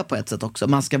lika på ett sätt också.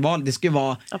 Det ska ju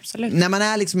vara, absolut. När man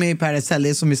är liksom i Paradise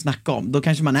Hotel, som vi snackade om, då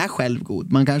kanske man är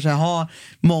självgod. Man kanske har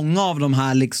många av de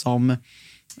här liksom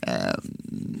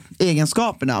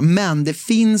egenskaperna, men det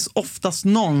finns oftast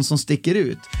någon som sticker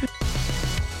ut.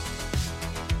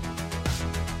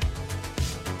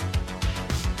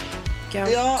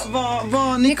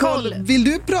 Ja, Nicole, vill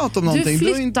du prata om någonting?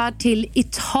 Du flyttar till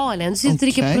Italien. Du sitter och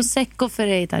dricker prosecco för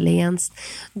det är italienskt.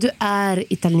 Du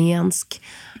är italiensk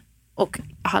och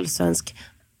halvsvensk.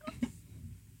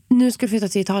 Nu ska du flytta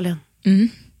till Italien.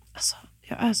 Alltså,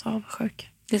 jag är så avundsjuk.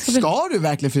 Ska du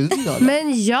verkligen flytta till Italien?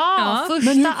 Men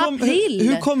första april.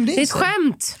 Hur kom det? Det är ett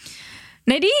skämt.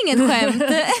 Nej, det är inget skämt.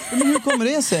 Men hur kommer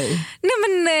det sig? Nej,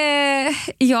 men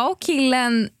jag och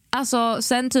killen, alltså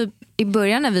sen typ i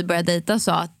början när vi började dejta,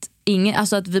 sa att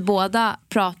att vi båda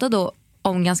pratade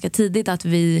om ganska tidigt att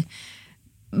vi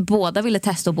båda ville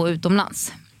testa att bo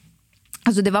utomlands.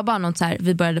 Alltså det var bara något så här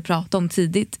vi började prata om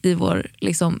tidigt i vår,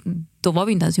 liksom, då var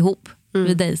vi inte ens ihop.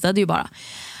 Vi dejtade ju bara.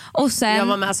 Och sen, jag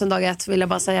var med sen dag 1, vill jag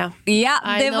bara säga. Ja,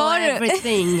 det var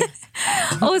everything.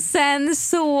 Och sen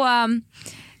så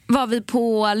var vi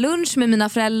på lunch med mina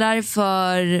föräldrar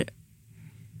för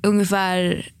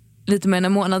ungefär lite mer än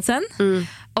en månad sedan.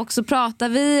 Och så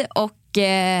pratade vi och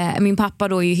min pappa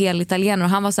då är ju helt italienare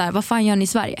och han var så här: vad fan gör ni i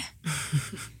Sverige?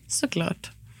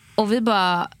 Såklart. Och vi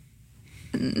bara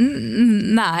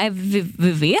nej,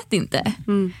 vi vet inte.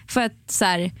 För att så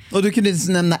här, och du kunde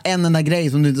inte nämna en enda grej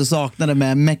som du inte saknade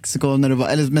med Mexiko när du var,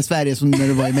 eller med Sverige som när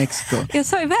du var i Mexiko. jag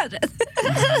sa ju vädret.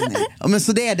 Ja, men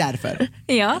så det är därför.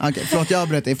 Ja. Okej, förlåt, jag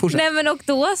avbröt dig. Fortsätt. Nej, men och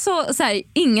då så här,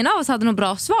 ingen av oss hade något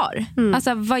bra svar.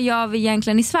 Alltså vad gör vi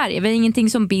egentligen i Sverige? Vi har ingenting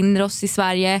som binder oss i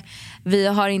Sverige. Vi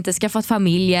har inte skaffat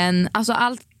familjen. Alltså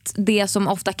allt det som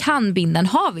ofta kan binda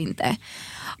har vi inte.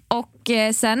 Och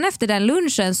sen efter den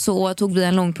lunchen så tog vi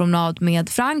en lång promenad med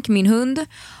Frank, min hund,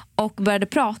 och började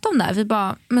prata om det här. Vi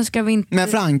bara, men ska vi inte... Med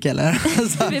Frank eller?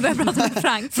 Vi började prata med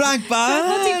Frank. Frank bara,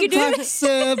 vad tycker du? Tax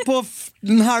på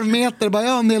en halv meter, bara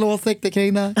jag har en del åsikter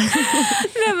kring det.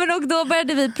 Nej, men och då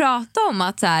började vi prata om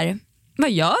att så här,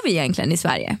 vad gör vi egentligen i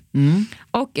Sverige?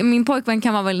 Och min pojkvän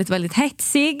kan vara väldigt, väldigt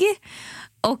hetsig.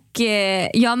 Och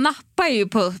jag nappar ju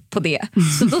på det.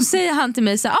 Så då säger han till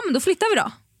mig så här, men då flyttar vi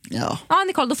då. Ja,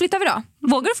 Nicole, då flyttar vi då.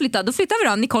 Vågar du flytta? Då flyttar vi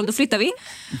då. Nicole, då flyttar vi.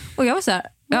 Och jag var så här,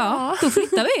 ja, då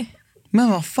flyttar vi.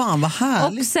 Men vad fan, vad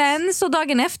härligt. Och sen så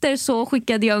dagen efter så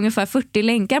skickade jag ungefär 40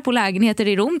 länkar på lägenheter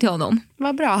i Rom till honom.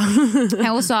 Vad bra.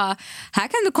 Och sa, här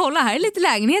kan du kolla, här är lite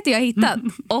lägenheter jag har hittat.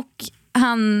 Och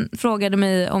han frågade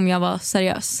mig om jag var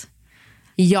seriös.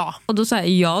 Ja. Och då sa jag,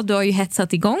 ja, du har ju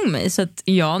hetsat igång mig. Så att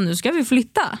ja, nu ska vi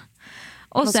flytta.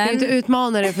 Och man ska inte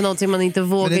utmana det för någonting man inte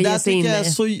vågar ge sig in i.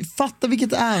 Så fatta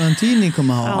vilket äventyr ni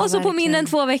kommer ha. Ja, och så på mindre än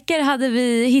 2 veckor hade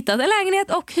vi hittat en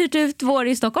lägenhet och hyrt ut vår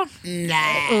i Stockholm. Nej,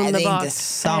 underbart. Det är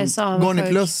inte sant. Går ni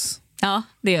plus? Ja,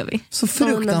 det gör vi. Så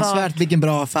fruktansvärt, vilken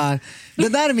bra affär. Det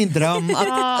där är min dröm, att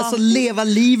alltså, leva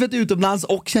livet utomlands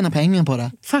och tjäna pengar på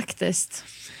det. Faktiskt.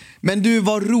 Men du,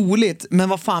 var roligt. Men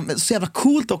vad fan, så jävla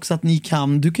coolt också att ni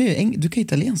kan. Du kan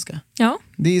italienska. Ja.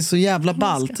 Det är så jävla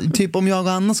ballt. Typ om jag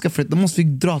och Anna ska flytta, då måste vi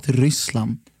dra till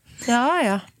Ryssland.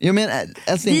 Ja. Jag menar,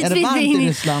 är det varmt i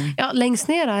Ryssland? Ja, längst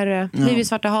ner är det. Det är vid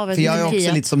Svarta havet. För jag är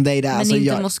också lite som dig där. Men alltså,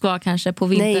 inte Moskva kanske på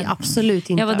vintern. Nej, absolut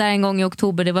inte. Jag var där en gång i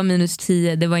oktober, det var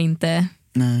 -10, det var inte...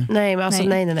 Nej, men alltså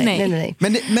nej.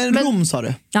 Men Rom sa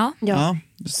du? Ja.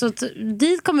 Så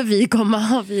dit kommer vi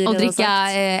komma. Och dricka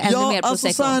ännu mer prosecco.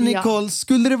 Alltså så här, Nicole,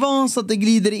 skulle det vara så att det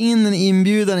glider in en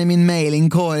inbjudan i min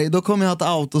mailinkorg, då kommer jag att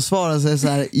autosvara och säga så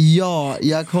här: ja,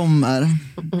 jag kommer.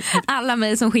 Alla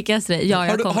mejl som skickas till dig, ja,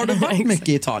 jag kommer. Har du varit mycket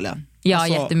i Italien? Ja,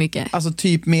 alltså, jättemycket. Alltså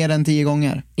typ mer än 10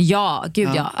 gånger? Ja, gud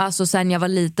ja. Alltså sen jag var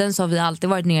liten så har vi alltid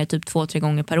varit nere typ 2-3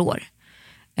 gånger per år.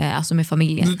 Alltså med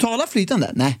familjen. Du talar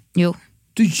flytande? Nej. Jo.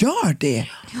 Du gör det?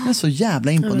 Det är så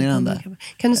jävla imponerande.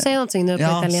 Kan du säga någonting nu på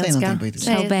italienska? Säg någonting på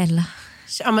italienska. Ciao bella.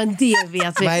 Ja, men det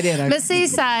vet vi. Vad är det där? Men säg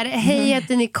så här: hej, jag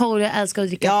heter Nicole, jag älskar att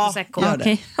dricka prosecco.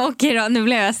 Okej då, nu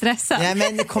blev jag stressad. Nej,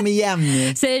 men kom igen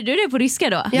nu. Säger du det på ryska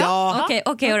då? Ja.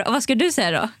 Okej, vad ska du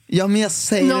säga då? Ja, men jag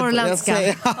säger norrländska.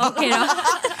 Okej då.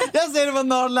 Jag säger det på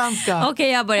norrländska.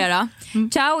 Okej, jag börjar då.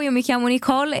 Ciao, io mi chiamo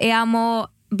Nicole e amo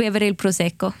bevere il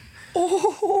prosecco.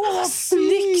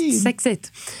 Snyggt,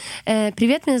 sexigt.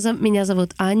 Привет, меня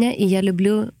зовут Аня, и я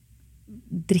люблю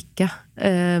dricka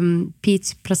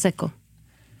peach prosecco.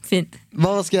 Fint.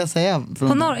 Vad ska jag säga?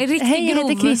 Hej, jag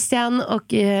heter Christian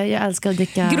och jag älskar att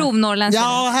dricka... Grov norrländska.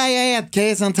 Ja, hej, jag heter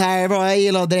Christian Terbo. Jag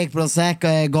gillar att dricka prosecco.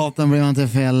 Jag är gott, och blir man inte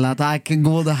fylla. Tack,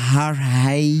 god här,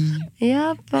 hej.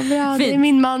 Ja, vad bra. Fint. Det är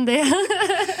min man det.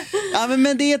 Ja, men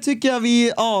med det tycker jag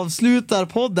vi avslutar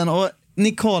podden. Och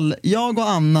Nicole, jag och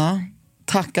Anna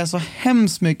tackar så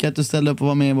hemskt mycket att du ställde upp och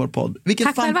var med i vår podd.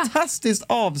 Vilket fantastiskt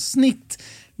avsnitt.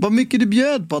 Vad mycket du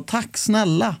bjöd på. Tack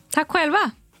snälla. Tack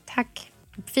själva. Tack.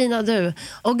 Fina du.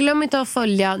 Och glöm inte att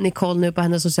följa Nicole nu på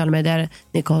hennes sociala medier.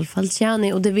 Nicole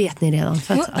Falciani, och det vet ni redan.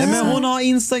 För att, men hon har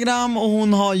Instagram och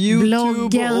hon har YouTube.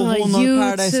 Bloggen, och hon har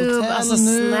Paradise Hotel alltså,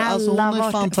 nu. Snälla, alltså, hon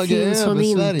har fan tagit över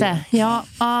Sverige. Ja,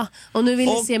 och nu vill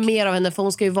ni se mer av henne, för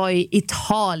hon ska ju vara i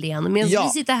Italien. Medan vi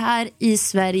sitter här i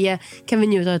Sverige kan vi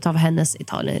njuta av hennes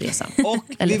Italienresa. Och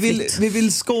vi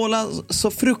vill skåla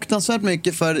så fruktansvärt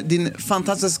mycket för din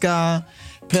fantastiska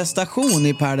prestation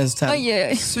i Paradise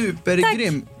Hotel.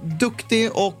 Supergrym.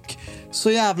 Duktig och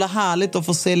så jävla härligt att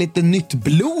få se lite nytt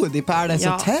blod i Paradise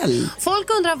Hotel. Folk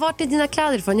undrar vart är dina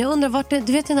kläder ifrån. Jag undrar vart är,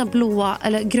 du vet, dina blåa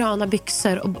eller gröna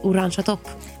byxor och orangea topp.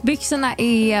 Byxorna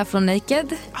är från Naked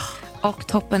och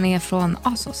toppen är från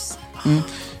ASOS.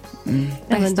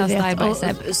 Bästa du vet, Style by och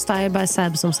Seb. Style by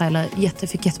Seb som stylar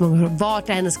fick jättemånga. Vart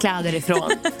är hennes kläder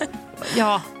ifrån?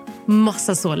 Ja,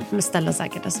 massa så med ställen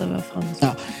säkert. Alltså, vad fan.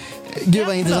 Ja. Gud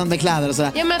vad intressanta kläder och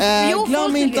sådär. Ja, men,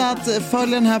 glöm inte att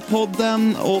följa den här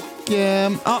podden och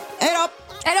hej då! Hej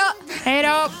då! Hej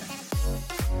då!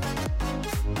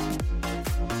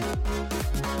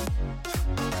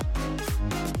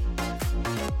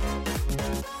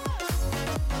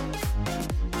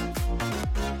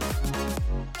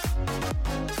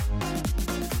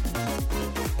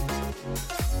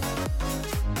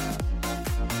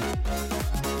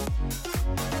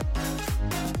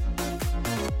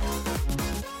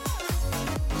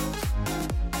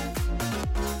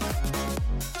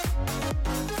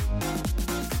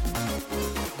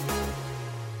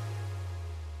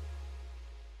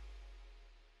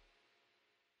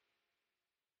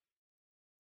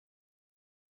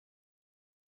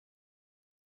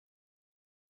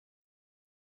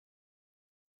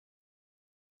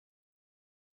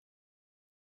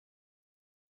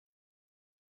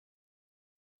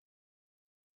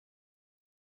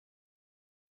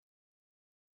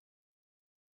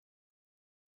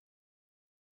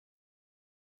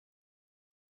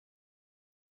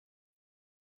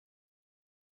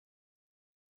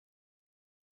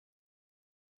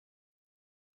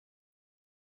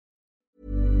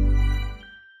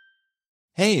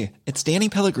 Hey, it's Danny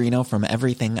Pellegrino from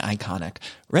Everything Iconic.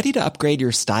 Ready to upgrade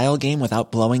your style game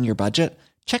without blowing your budget?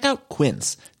 Check out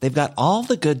Quince. They've got all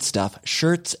the good stuff,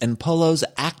 shirts and polos,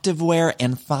 activewear,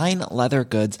 and fine leather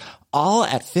goods, all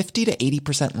at 50 to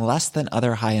 80% less than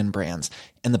other high-end brands.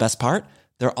 And the best part?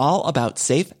 They're all about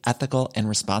safe, ethical, and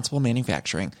responsible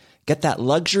manufacturing. Get that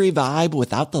luxury vibe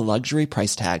without the luxury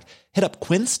price tag. Hit up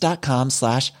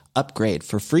quince.com/upgrade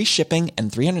for free shipping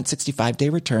and 365-day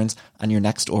returns on your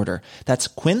next order. That's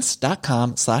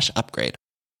quince.com/upgrade.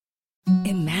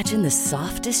 Imagine the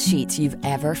softest sheets you've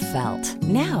ever felt.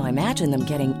 Now imagine them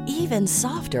getting even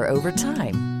softer over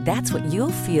time. That's what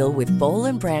you'll feel with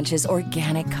Boll & Branch's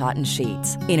organic cotton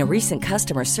sheets. In a recent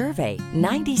customer survey,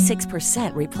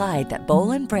 96% replied that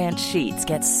Boll & Branch sheets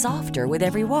get softer with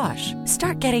every wash.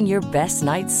 Start getting your best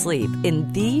night's sleep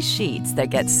in these sheets that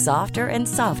get softer and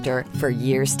softer for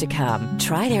years to come.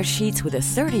 Try their sheets with a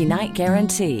 30-night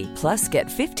guarantee. Plus, get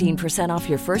 15% off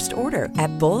your first order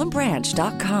at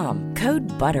bollandbranch.com.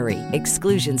 Code BUTTERY.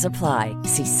 Exclusions apply.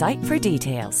 See site for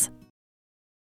details.